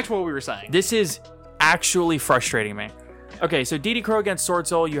 Yeah, back to what we were saying. This is actually frustrating me. Okay, so DD Crow against Sword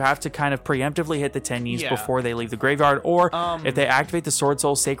Soul, you have to kind of preemptively hit the Tennies before they leave the graveyard, or if they activate the Sword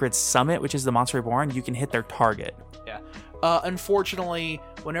Soul Sacred Summit, which is the Monster Reborn, you can hit their target. Yeah. Unfortunately,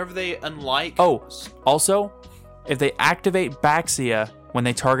 whenever they unlike... Oh, also, if they activate Baxia when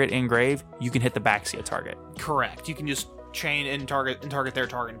they target engrave, you can hit the Baxia target. Correct. You can just chain and target their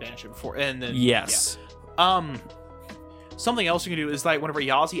target and banish it before, and then... Yes. Yeah. Something else you can do is, like, whenever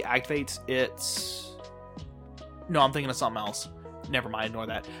Yazi activates its... No, I'm thinking of something else. Never mind, ignore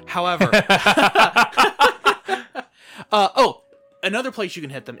that. However... another place you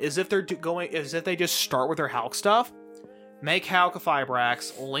can hit them is if they just start with their Hulk stuff, make Hulk a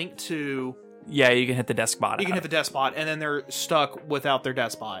Fibrax, link to... Yeah, you can hit the Despot. You can hit the Despot, and then they're stuck without their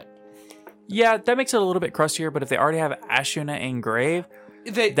Despot. Yeah, that makes it a little bit crustier, but if they already have Ashuna engrave,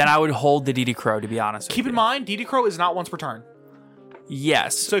 then I would hold the DD Crow, to be honest with you. Keep in mind, DD Crow is not once per turn.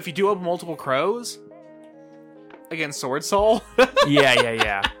 Yes. So if you do have multiple Crows against Sword Soul...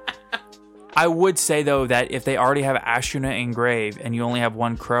 Yeah. I would say, though, that if they already have Ashuna engrave and you only have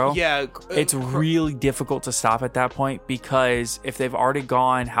one Crow, it's really difficult to stop at that point, because if they've already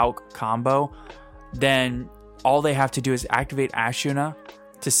gone Hulk combo, then all they have to do is activate Ashuna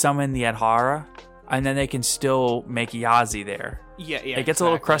to summon the Adhara, and then they can still make Yazi there. Yeah. It gets a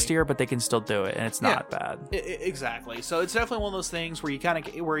little crustier, but they can still do it, and it's not bad. Exactly. So it's definitely one of those things where you kind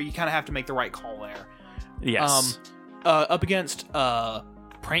of have to make the right call there. Yes. Up against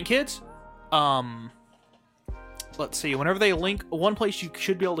Prank Kids. Let's see. Whenever they link, one place you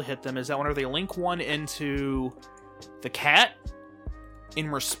should be able to hit them is that whenever they link one into the cat, in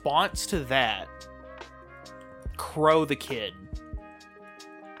response to that, Crow the kid,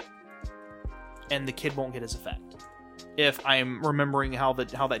 and the kid won't get his effect. If I'm remembering how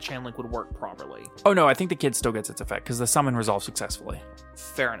that chain link would work properly. Oh no, I think the kid still gets its effect because the summon resolves successfully.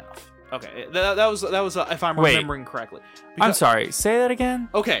 Fair enough. Okay, that was if I'm remembering correctly. I'm sorry. Say that again.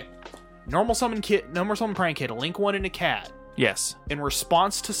 Okay. Normal summon Prank Kid, link 1 into Cat. Yes. In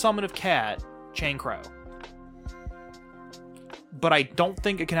response to summon of Cat, Chain Crow. But I don't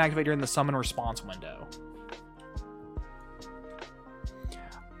think it can activate during the summon response window.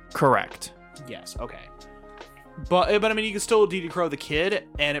 Correct. Yes, okay. But I mean, you can still DD Crow the Kid,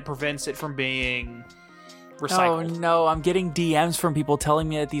 and it prevents it from being recycled. Oh no, I'm getting DMs from people telling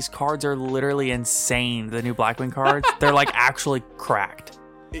me that these cards are literally insane. The new Blackwing cards, they're like actually cracked.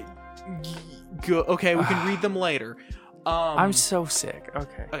 Okay, we can read them later. I'm so sick.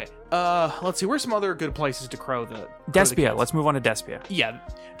 Okay. Let's see. Where's some other good places to crow the Despia. Let's move on to Despia. Yeah.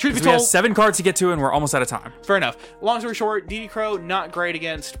 Truth be We have told, 7 cards to get to, and we're almost out of time. fair enough. Long story short, DD Crow not great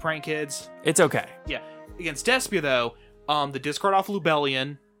against Prank Kids. It's okay. Yeah. Against Despia though, the discard off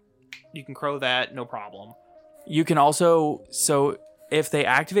Lubellion, you can crow that, no problem. You can also, so if they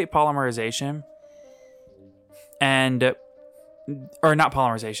activate polymerization, or not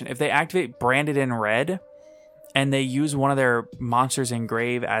polymerization, if they activate Branded in Red, and they use one of their monsters in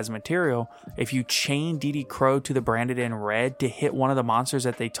Grave as material, if you chain DD Crow to the Branded in Red to hit one of the monsters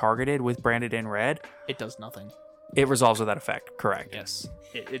that they targeted with Branded in Red, It does nothing. it resolves with that effect. Correct. Yes.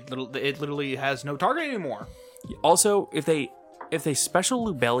 It literally has no target anymore. Also, if they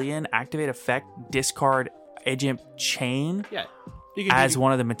special Lubellion activate effect, discard Edge Imp Chain Yeah. You can as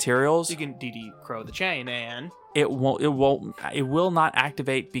one of the materials, You can DD Crow the Chain, and it will not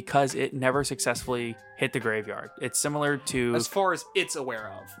activate because it never successfully hit the graveyard. It's similar to as far as it's aware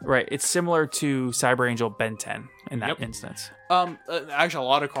of. right. It's similar to Cyber Angel Ben 10 in that Yep. instance. Actually, a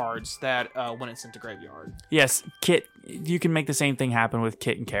lot of cards that when it's sent to graveyard. Yes, Kit. You can make the same thing happen with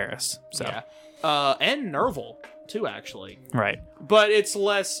Kit and Karis. So Yeah. And Nerval too, actually. right. But it's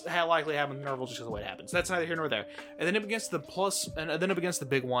less likely to happen with Nerval just because of the way it happens. That's neither here nor there. And then up against the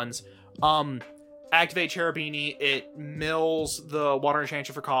big ones, activate Cherubini. It mills the Water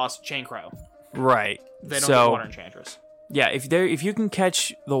Enchantress for cost. Chain Crow. Right. They don't so get Water Enchantress. yeah, if you can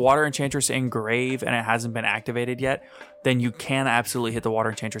catch the Water Enchantress in Grave and it hasn't been activated yet, then you can absolutely hit the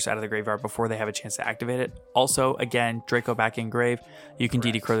Water Enchantress out of the graveyard before they have a chance to activate it. Also, again, Draco back in Grave, you can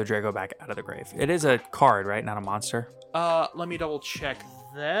DD Crow the Draco back out of the grave. It is a card, right? Not a monster. Let me double check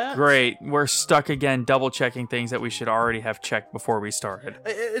that. Great. We're stuck again, double checking things that we should already have checked before we started.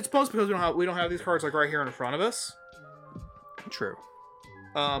 It's mostly because we don't have these cards like right here in front of us. True.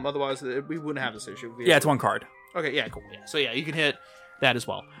 Otherwise, we wouldn't have this issue. Yeah, it's one card. Okay, yeah, cool. Yeah. So yeah, you can hit that as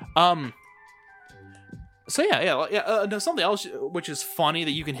well. So no, something else which is funny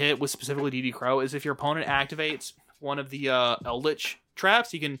that you can hit with specifically DD Crow is if your opponent activates one of the Eldritch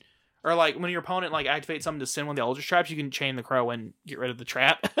traps, you can, or like when your opponent like activates something to send one of the Eldritch traps, you can chain the Crow and get rid of the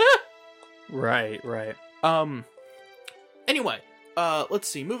trap. Right. Anyway, let's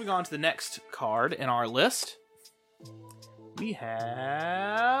see. Moving on to the next card in our list, we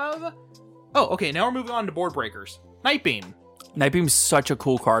have. Oh, okay. Now we're moving on to board breakers. Nightbeam. Nightbeam's such a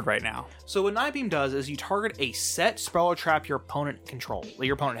cool card right now. So what Nightbeam does is you target a set spell or trap your opponent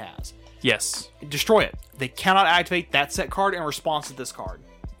has. Yes. Destroy it. They cannot activate that set card in response to this card.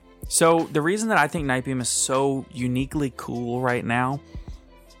 So the reason that I think Nightbeam is so uniquely cool right now,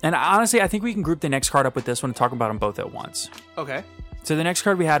 and honestly, I think we can group the next card up with this one and talk about them both at once. Okay. So the next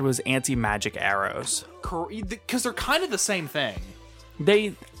card we had was Anti-Magic Arrows. Because they're kind of the same thing.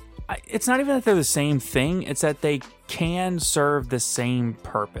 It's not even that they're the same thing, it's that they can serve the same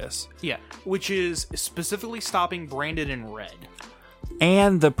purpose. Yeah, which is specifically stopping Branded in Red.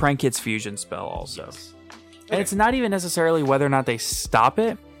 And the Prank Kids Fusion spell also. Yes. And it's not even necessarily whether or not they stop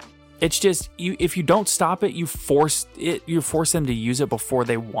it. It's just if you don't stop it, you force them to use it before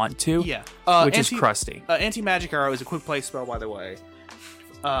they want to. Yeah. Which is crusty. Anti-Magic Arrow is a quick play spell, by the way.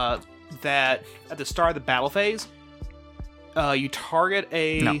 That at the start of the battle phase, you target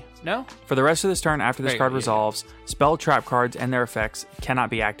a... No? For the rest of this turn, after this card resolves, spell trap cards and their effects cannot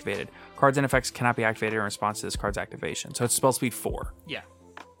be activated. Cards and effects cannot be activated in response to this card's activation. So it's spell speed 4. Yeah.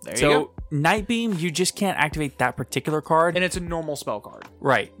 There you So go. Nightbeam, you just can't activate that particular card. And it's a normal spell card.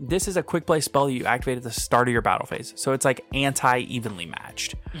 Right. This is a quick play spell that you activate at the start of your battle phase. So it's like anti-evenly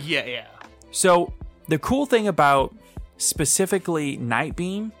matched. Yeah. So the cool thing about specifically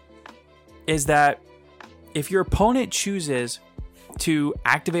Nightbeam is that if your opponent chooses to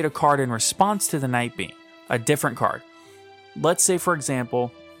activate a card in response to the Nightbeam, a different card, let's say, for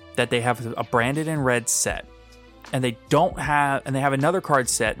example, that they have a Branded in Red set, and they have another card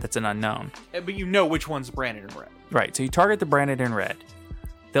set that's an unknown. But you know which one's Branded in Red. Right. So you target the Branded in Red.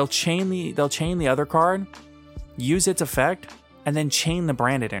 They'll chain the other card, use its effect, and then chain the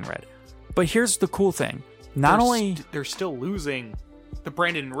Branded in Red. But here's the cool thing: they're still losing the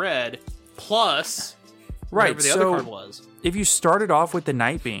Branded in Red plus. Right, whatever the other card was. If you started off with the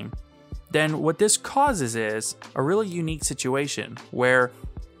Nightbeam, then what this causes is a really unique situation where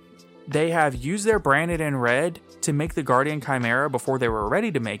they have used their branded in red to make the Guardian Chimera before they were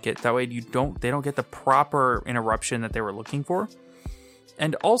ready to make it. That way they don't get the proper interruption that they were looking for.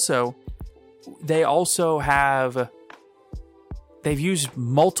 And also, they've used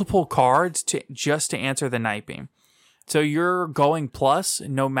multiple cards to answer the Night Beam. So you're going plus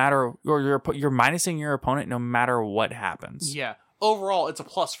no matter, or you're minusing your opponent no matter what happens. Yeah. Overall, it's a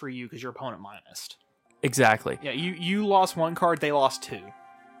plus for you because your opponent minused. Exactly. Yeah, you lost one card, they lost two.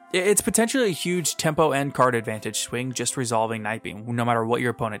 It's potentially a huge tempo and card advantage swing just resolving Night Beam, no matter what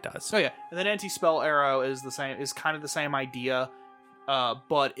your opponent does. Oh yeah, and then anti-spell arrow is kind of the same idea,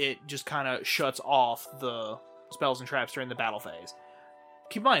 but it just kind of shuts off the spells and traps during the battle phase.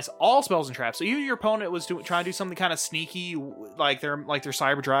 Keep in mind, it's all spells and traps. So even your opponent was trying to do something kind of sneaky, like their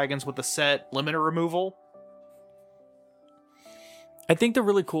Cyber Dragons with the set limiter removal. I think the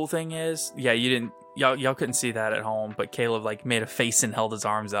really cool thing is, y'all couldn't see that at home, but Caleb made a face and held his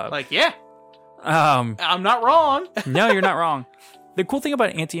arms up. Yeah. I'm not wrong. No, you're not wrong. The cool thing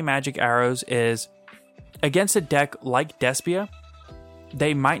about anti-magic arrows is against a deck like Despia,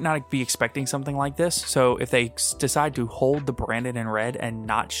 they might not be expecting something like this. So if they decide to hold the branded in red and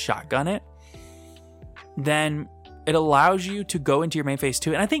not shotgun it, then it allows you to go into your main phase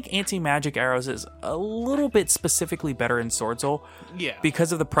too. And I think anti-magic arrows is a little bit specifically better in Sword Soul. Yeah.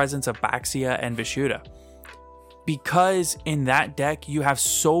 Because of the presence of Baxia and Vishuda. Because in that deck, you have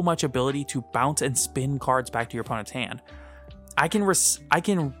so much ability to bounce and spin cards back to your opponent's hand. I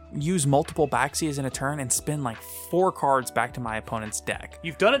can use multiple Baxias in a turn and spin 4 cards back to my opponent's deck.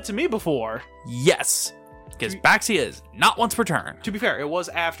 You've done it to me before. Yes. Because Baxia is not once per turn. To be fair, it was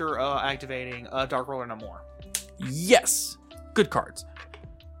after activating Dark Roller No More. Yes. Good cards.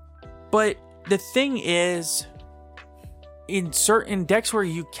 But the thing is, in certain decks where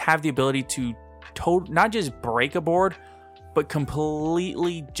you have the ability to not just break a board, but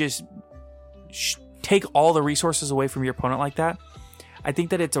completely just take all the resources away from your opponent like that, I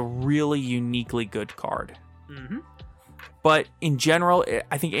think that it's a really uniquely good card. Mm-hmm. But in general,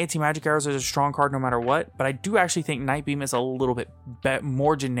 I think anti-magic arrows is a strong card no matter what, but I do actually think Night Beam is a little bit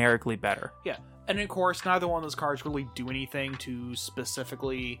more generically better. Yeah. And of course, neither one of those cards really do anything to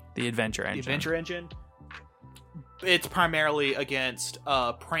specifically the Adventure Engine. It's primarily against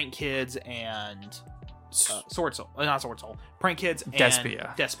Prank Kids and Sword Soul. Not Sword Soul. Prank Kids and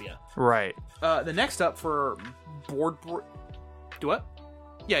Despia. Right. The next up for board... Do what?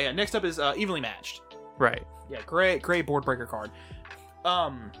 Yeah. Next up is Evenly Matched. Right. Yeah, great board breaker card.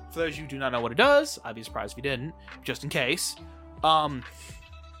 For those of you who do not know what it does, I'd be surprised if you didn't, just in case. You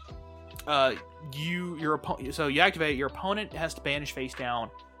activate, your opponent has to banish face down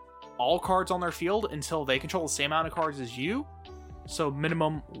all cards on their field until they control the same amount of cards as you. So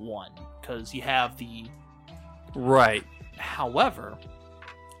minimum 1, because you have the... Right. However,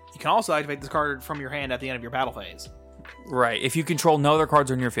 you can also activate this card from your hand at the end of your battle phase. Right, if you control no other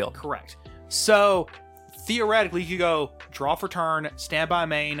cards on your field. Correct. So, theoretically, you could go draw for turn, standby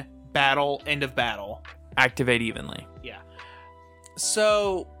main, battle, end of battle. Activate evenly. Yeah.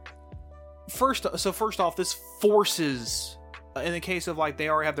 So first off, this forces, in the case of they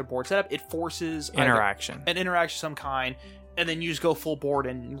already have their board set up, it forces interaction. An interaction of some kind, and then you just go full board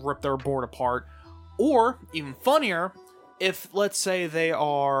and rip their board apart. Or, even funnier, if, let's say, they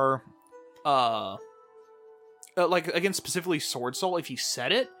are, again, specifically Sword Soul, if you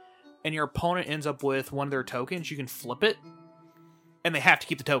set it, and your opponent ends up with one of their tokens, you can flip it, and they have to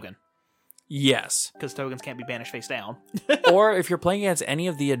keep the token. Yes. Because tokens can't be banished face down. Or if you're playing against any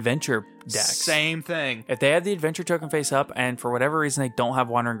of the adventure decks. Same thing. If they have the adventure token face up, and for whatever reason they don't have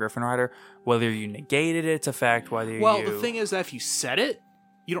Wandering Griffin Rider, whether you negated its effect, the thing is that if you set it,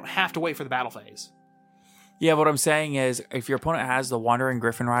 you don't have to wait for the battle phase. Yeah, what I'm saying is, if your opponent has the Wandering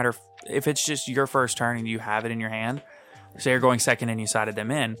Griffin Rider, if it's just your first turn and you have it in your hand, say you're going second and you sided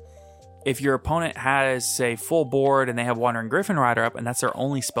them in, if your opponent has, say, full board and they have Wandering Griffin Rider up and that's their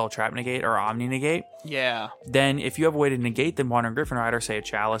only spell trap negate or omni negate, yeah, then if you have a way to negate the Wandering Griffin Rider, say a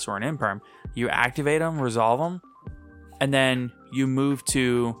Chalice or an Imperm, you activate them, resolve them, and then you move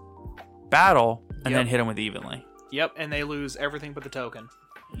to battle and then hit them with evenly. Yep, and they lose everything but the token.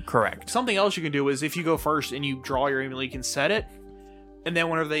 Correct. Something else you can do is if you go first and you draw your evenly, you can set it, and then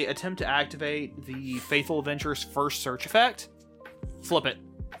whenever they attempt to activate the Faithful Adventurer's first search effect, flip it.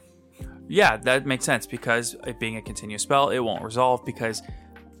 Yeah, that makes sense, because it being a continuous spell, it won't resolve because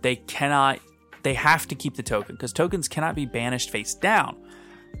they have to keep the token, because tokens cannot be banished face down.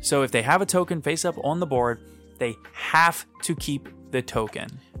 So if they have a token face up on the board, they have to keep the token.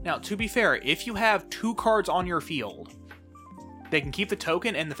 Now, to be fair, if you have 2 cards on your field They can keep the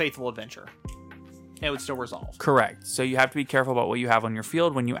token and the Faithful Adventure. And it would still resolve. Correct. So you have to be careful about what you have on your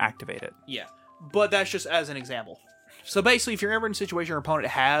field when you activate it. Yeah. But that's just as an example. So basically, if you're ever in a situation your opponent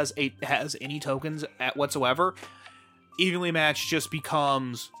has any tokens whatsoever, evenly matched just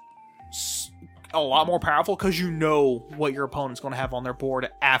becomes a lot more powerful because you know what your opponent's going to have on their board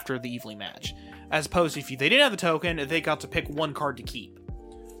after the evenly match. As opposed to if they didn't have the token, they got to pick one card to keep.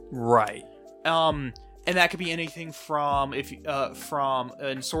 Right. And that could be anything from from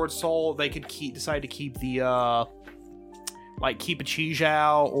in Sword Soul they could decide to keep the keep a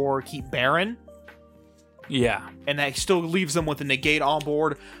Chi-Zhao or keep Baron. Yeah. And that still leaves them with a negate on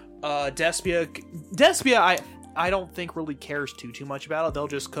board. Despia I don't think really cares too much about it. They'll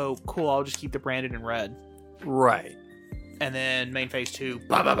just go, cool, I'll just keep the Branded in red. Right. And then main phase 2, with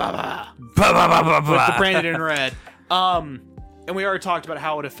Ba, ba, ba, the Branded in red. And we already talked about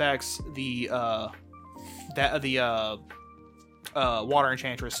how it affects the Water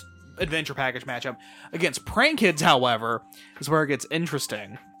Enchantress Adventure Package matchup. Against Prank Kids, however, is where it gets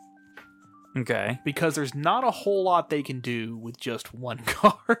interesting. Okay. Because there's not a whole lot they can do with just one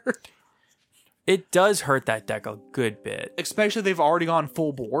card. It does hurt that deck a good bit. Especially if they've already gone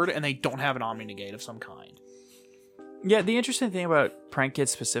full board and they don't have an Omni Negate of some kind. Yeah, the interesting thing about Prank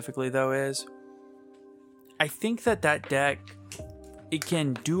Kids specifically, though, is I think that deck, it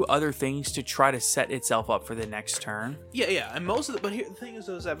can do other things to try to set itself up for the next turn. Yeah, and most of but here, the thing is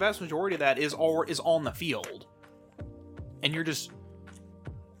that vast majority of that is on the field. And you're just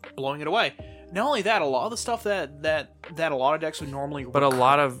blowing it away. Not only that, a lot of the stuff that a lot of decks would normally but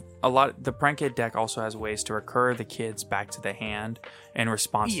the Prank Kid deck also has ways to recur the kids back to the hand and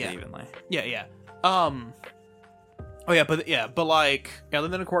respond evenly. Yeah. But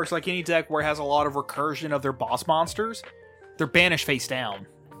then of course, like any deck where it has a lot of recursion of their boss monsters, they're banished face down.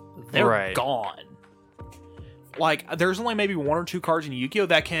 They're gone. Like, there's only maybe one or two cards in Yu-Gi-Oh!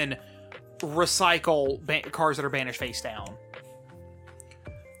 That can recycle cards that are banished face down.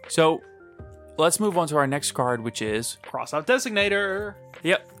 So, let's move on to our next card, which is Crossout Designator.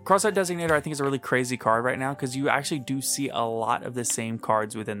 Yep, Crossout Designator I think is a really crazy card right now because you actually do see a lot of the same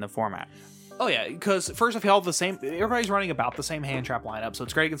cards within the format. Oh yeah, because first off, you have the same. Everybody's running about the same hand trap lineup, so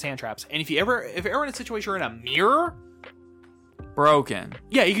it's great against hand traps. And if you're ever in a situation you're in a mirror, broken.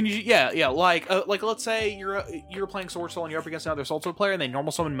 Yeah, you can use Like let's say you're playing Sword Soul and you're up against another Soul Soul player and they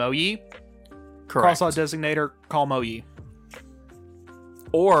normal summon Moyi. Correct. Crossout Designator, call Moyi.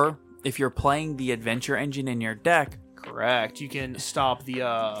 Or if you're playing the Adventure Engine in your deck, correct, you can stop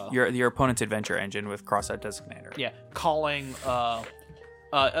the your opponent's Adventure Engine with Crossout Designator. Yeah, calling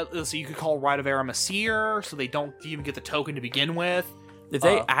so you could call Rite of Aramesir, so they don't even get the token to begin with. If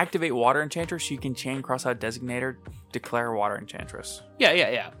they activate Water Enchantress, you can chain Crossout Designator, declare Water Enchantress.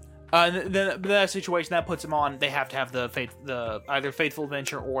 Yeah. And then that situation that puts them on. They have to have the either Faithful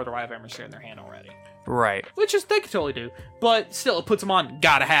Adventure or the Rite of Aramesir in their hand already. Right. Which is they could totally do, but still, it puts them on.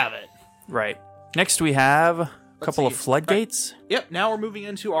 Gotta have it. Right. Next, we have a couple of Floodgates. Right. Yep. Now we're moving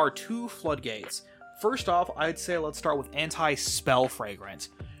into our 2 Floodgates. First off, I'd say let's start with Anti-Spell Fragrance.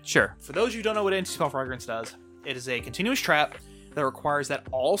 Sure. For those of you who don't know what Anti-Spell Fragrance does, it is a continuous trap that requires that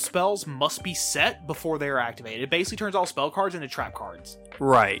all spells must be set before they are activated. It basically turns all spell cards into trap cards.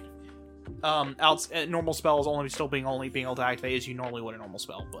 Right. Normal spells only being able to activate as you normally would a normal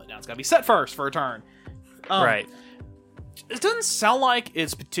spell, but now it's got to be set first for a turn. Right. It doesn't sound like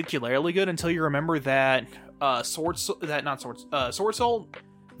it's particularly good until you remember that Sword Soul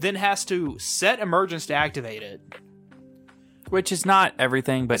then has to set Emergence to activate it, which is not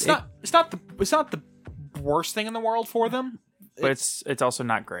everything, but it's not the worst thing in the world for them. But it's also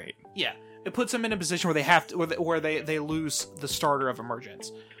not great. Yeah, it puts them in a position where they have to where they lose the starter of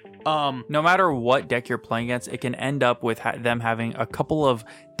Emergence. No matter what deck you're playing against, it can end up with them having a couple of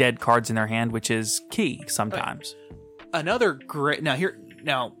dead cards in their hand, which is key sometimes. Another great when you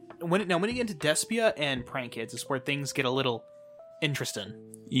get into Despia and Prank Kids is where things get a little interesting.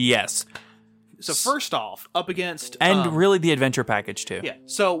 Yes. So first off, up against really the adventure package too. Yeah.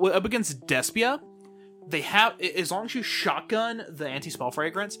 So up against Despia, they have, as long as you shotgun the Anti-Spell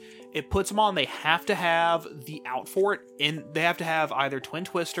Fragrance, it puts them on. They have to have the out for it they have to have either Twin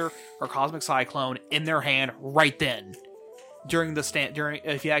Twister or Cosmic Cyclone in their hand right then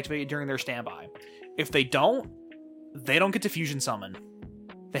if you activate it during their standby. If they don't get to fusion summon.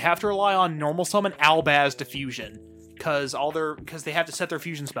 They have to rely on normal summon Albaz to fusion because they have to set their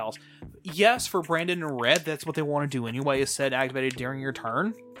fusion spells. Yes, for Brandon and Red, that's what they want to do anyway, is set activated during your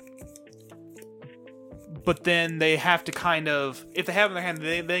turn. But then they have to if they have it in their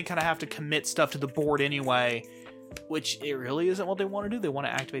hand, they kind of have to commit stuff to the board anyway which it really isn't what they want to do. They want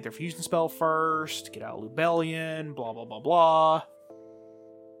to activate their fusion spell first, get out of Lubellion, blah, blah, blah, blah.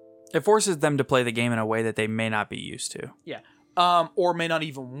 It forces them to play the game in a way that they may not be used to. Yeah. Or may not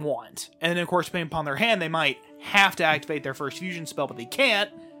even want. And then, of course, depending upon their hand, they might have to activate their first fusion spell, but they can't,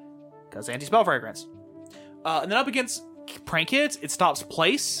 because anti-spell fragrance. And then up against Prank Kids, it stops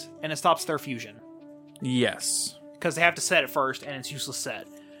place, and it stops their fusion. Yes. Because they have to set it first, and it's useless set.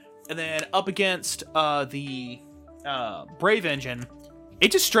 And then up against the Brave Engine,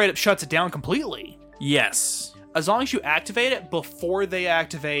 it just straight up shuts it down completely. Yes. As long as you activate it before they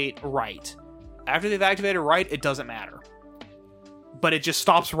activate right. After they've activated right, it doesn't matter. But it just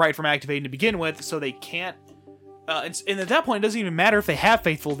stops right from activating to begin with, so they can't... and at that point, it doesn't even matter if they have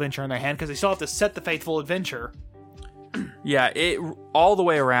Faithful Adventure in their hand, because they still have to set the Faithful Adventure. Yeah, it all the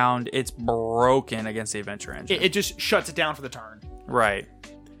way around, it's broken against the Adventure Engine. It just shuts it down for the turn. Right.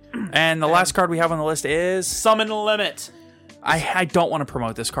 And the last card we have on the list is... Summon Limit. I don't want to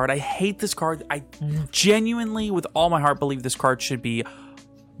promote this card. I hate this card. I genuinely, with all my heart, believe this card should be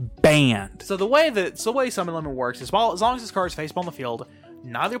banned. So the way Summon Limit works is, as long as this card is faceable on the field,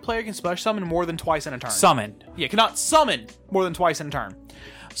 neither player can special summon more than twice in a turn. Summoned. Yeah, cannot summon more than twice in a turn.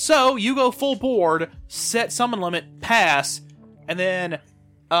 So you go full board, set Summon Limit, pass, and then,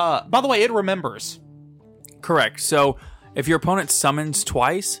 by the way, it remembers. Correct. So if your opponent summons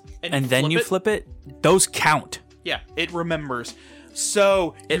twice and then you flip it, those count. Yeah, it remembers.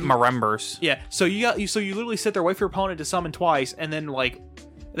 So it remembers. Yeah, so you literally sit there, wait for your opponent to summon twice, and then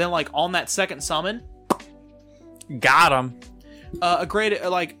on that second summon, got him. A great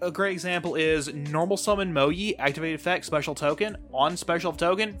example is normal summon Moyi, activate effect, special token. On special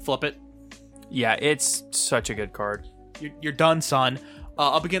token, flip it. Yeah, it's such a good card. You're done, son.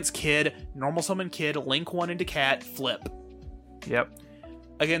 Up against Kid, normal summon Kid, link one into Cat, flip. Yep.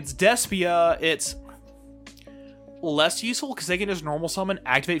 Against Despia, it's less useful because they can just normal summon,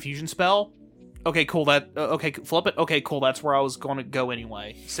 activate fusion spell. Okay, cool. Okay, flip it. Okay, cool. That's where I was going to go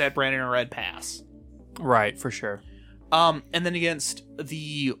anyway. Set Brandon a red pass. Right, for sure. And then against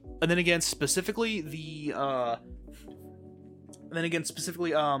specifically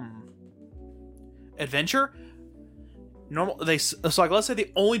Adventure. Normal. Let's say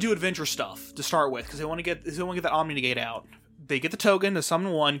they only do Adventure stuff to start with because they want to get that Omni Negate out. They get the token to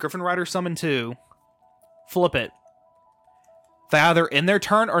summon 1, Griffin Rider summon 2, flip it. They either end their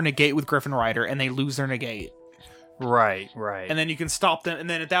turn or negate with Griffin Rider, and they lose their negate. Right. And then you can stop them, and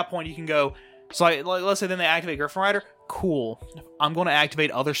then at that point you can go. So let's say then they activate Griffin Rider. Cool. I'm going to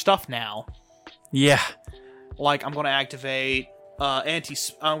activate other stuff now. Yeah. Like I'm going to activate not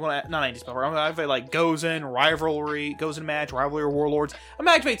anti-spell. I'm going to activate Gozen, Gozen Match, Rivalry or Warlords. I'm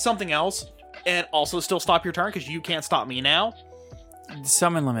going to activate something else, and also still stop your turn because you can't stop me now.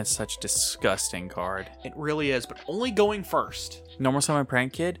 Summon Limit's such a disgusting card. It really is, but only going first. Normal Summon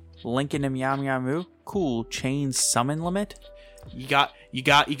Prank Kid, link into Meow Meow Moo. Cool. Chain Summon Limit. You got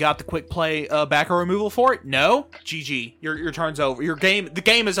the quick play backer removal for it? No? GG. Your turn's over. The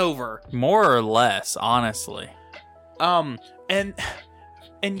game is over. More or less, honestly. And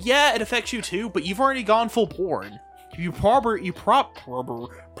yeah, it affects you too, but you've already gone full board. You probably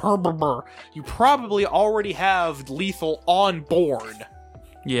already have lethal on board.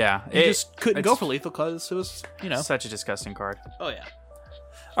 Yeah. You just couldn't go for lethal because it was, such a disgusting card. Oh, yeah.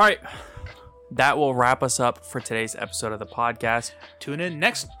 All right. That will wrap us up for today's episode of the podcast. Tune in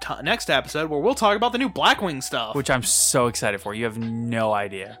next episode where we'll talk about the new Blackwing stuff. Which I'm so excited for. You have no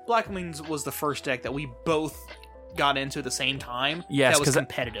idea. Blackwings was the first deck that we both got into at the same time. Yes, that was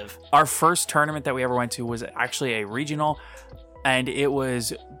competitive. Our first tournament that we ever went to was actually a regional, and it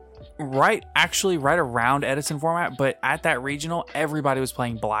was right around Edison format, but at that regional, everybody was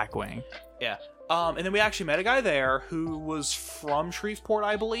playing Blackwing. Yeah. And then we actually met a guy there who was from Shreveport,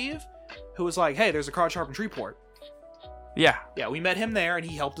 I believe, who was like, hey, there's a card shop in Shreveport. Yeah. Yeah, we met him there, and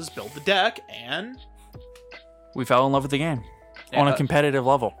he helped us build the deck, and we fell in love with the game on a competitive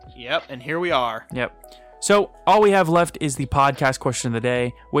level. Yep, and here we are. Yep. So all we have left is the podcast question of the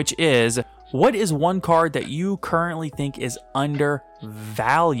day, which is, what is one card that you currently think is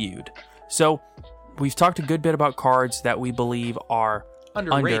undervalued? So we've talked a good bit about cards that we believe are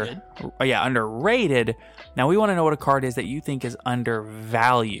underrated. Underrated. Now we want to know what a card is that you think is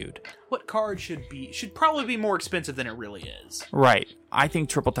undervalued. What card should probably be more expensive than it really is. Right. I think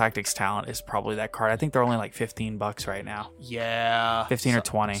Triple Tactics Talent is probably that card. I think they're only like $15 right now. Yeah. 15 or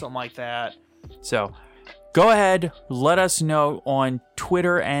 20. Something like that. So go ahead, let us know on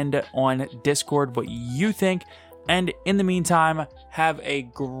Twitter and on Discord what you think. And in the meantime, have a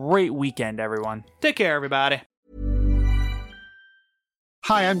great weekend, everyone. Take care, everybody.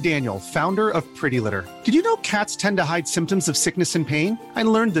 Hi, I'm Daniel, founder of Pretty Litter. Did you know cats tend to hide symptoms of sickness and pain? I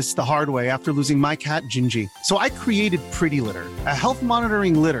learned this the hard way after losing my cat, Gingy. So I created Pretty Litter, a health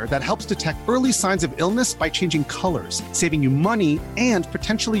monitoring litter that helps detect early signs of illness by changing colors, saving you money and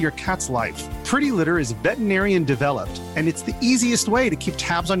potentially your cat's life. Pretty Litter is veterinarian developed, and it's the easiest way to keep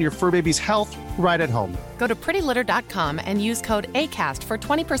tabs on your fur baby's health right at home. Go to prettylitter.com and use code ACAST for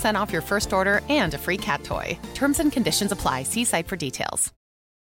 20% off your first order and a free cat toy. Terms and conditions apply. See site for details.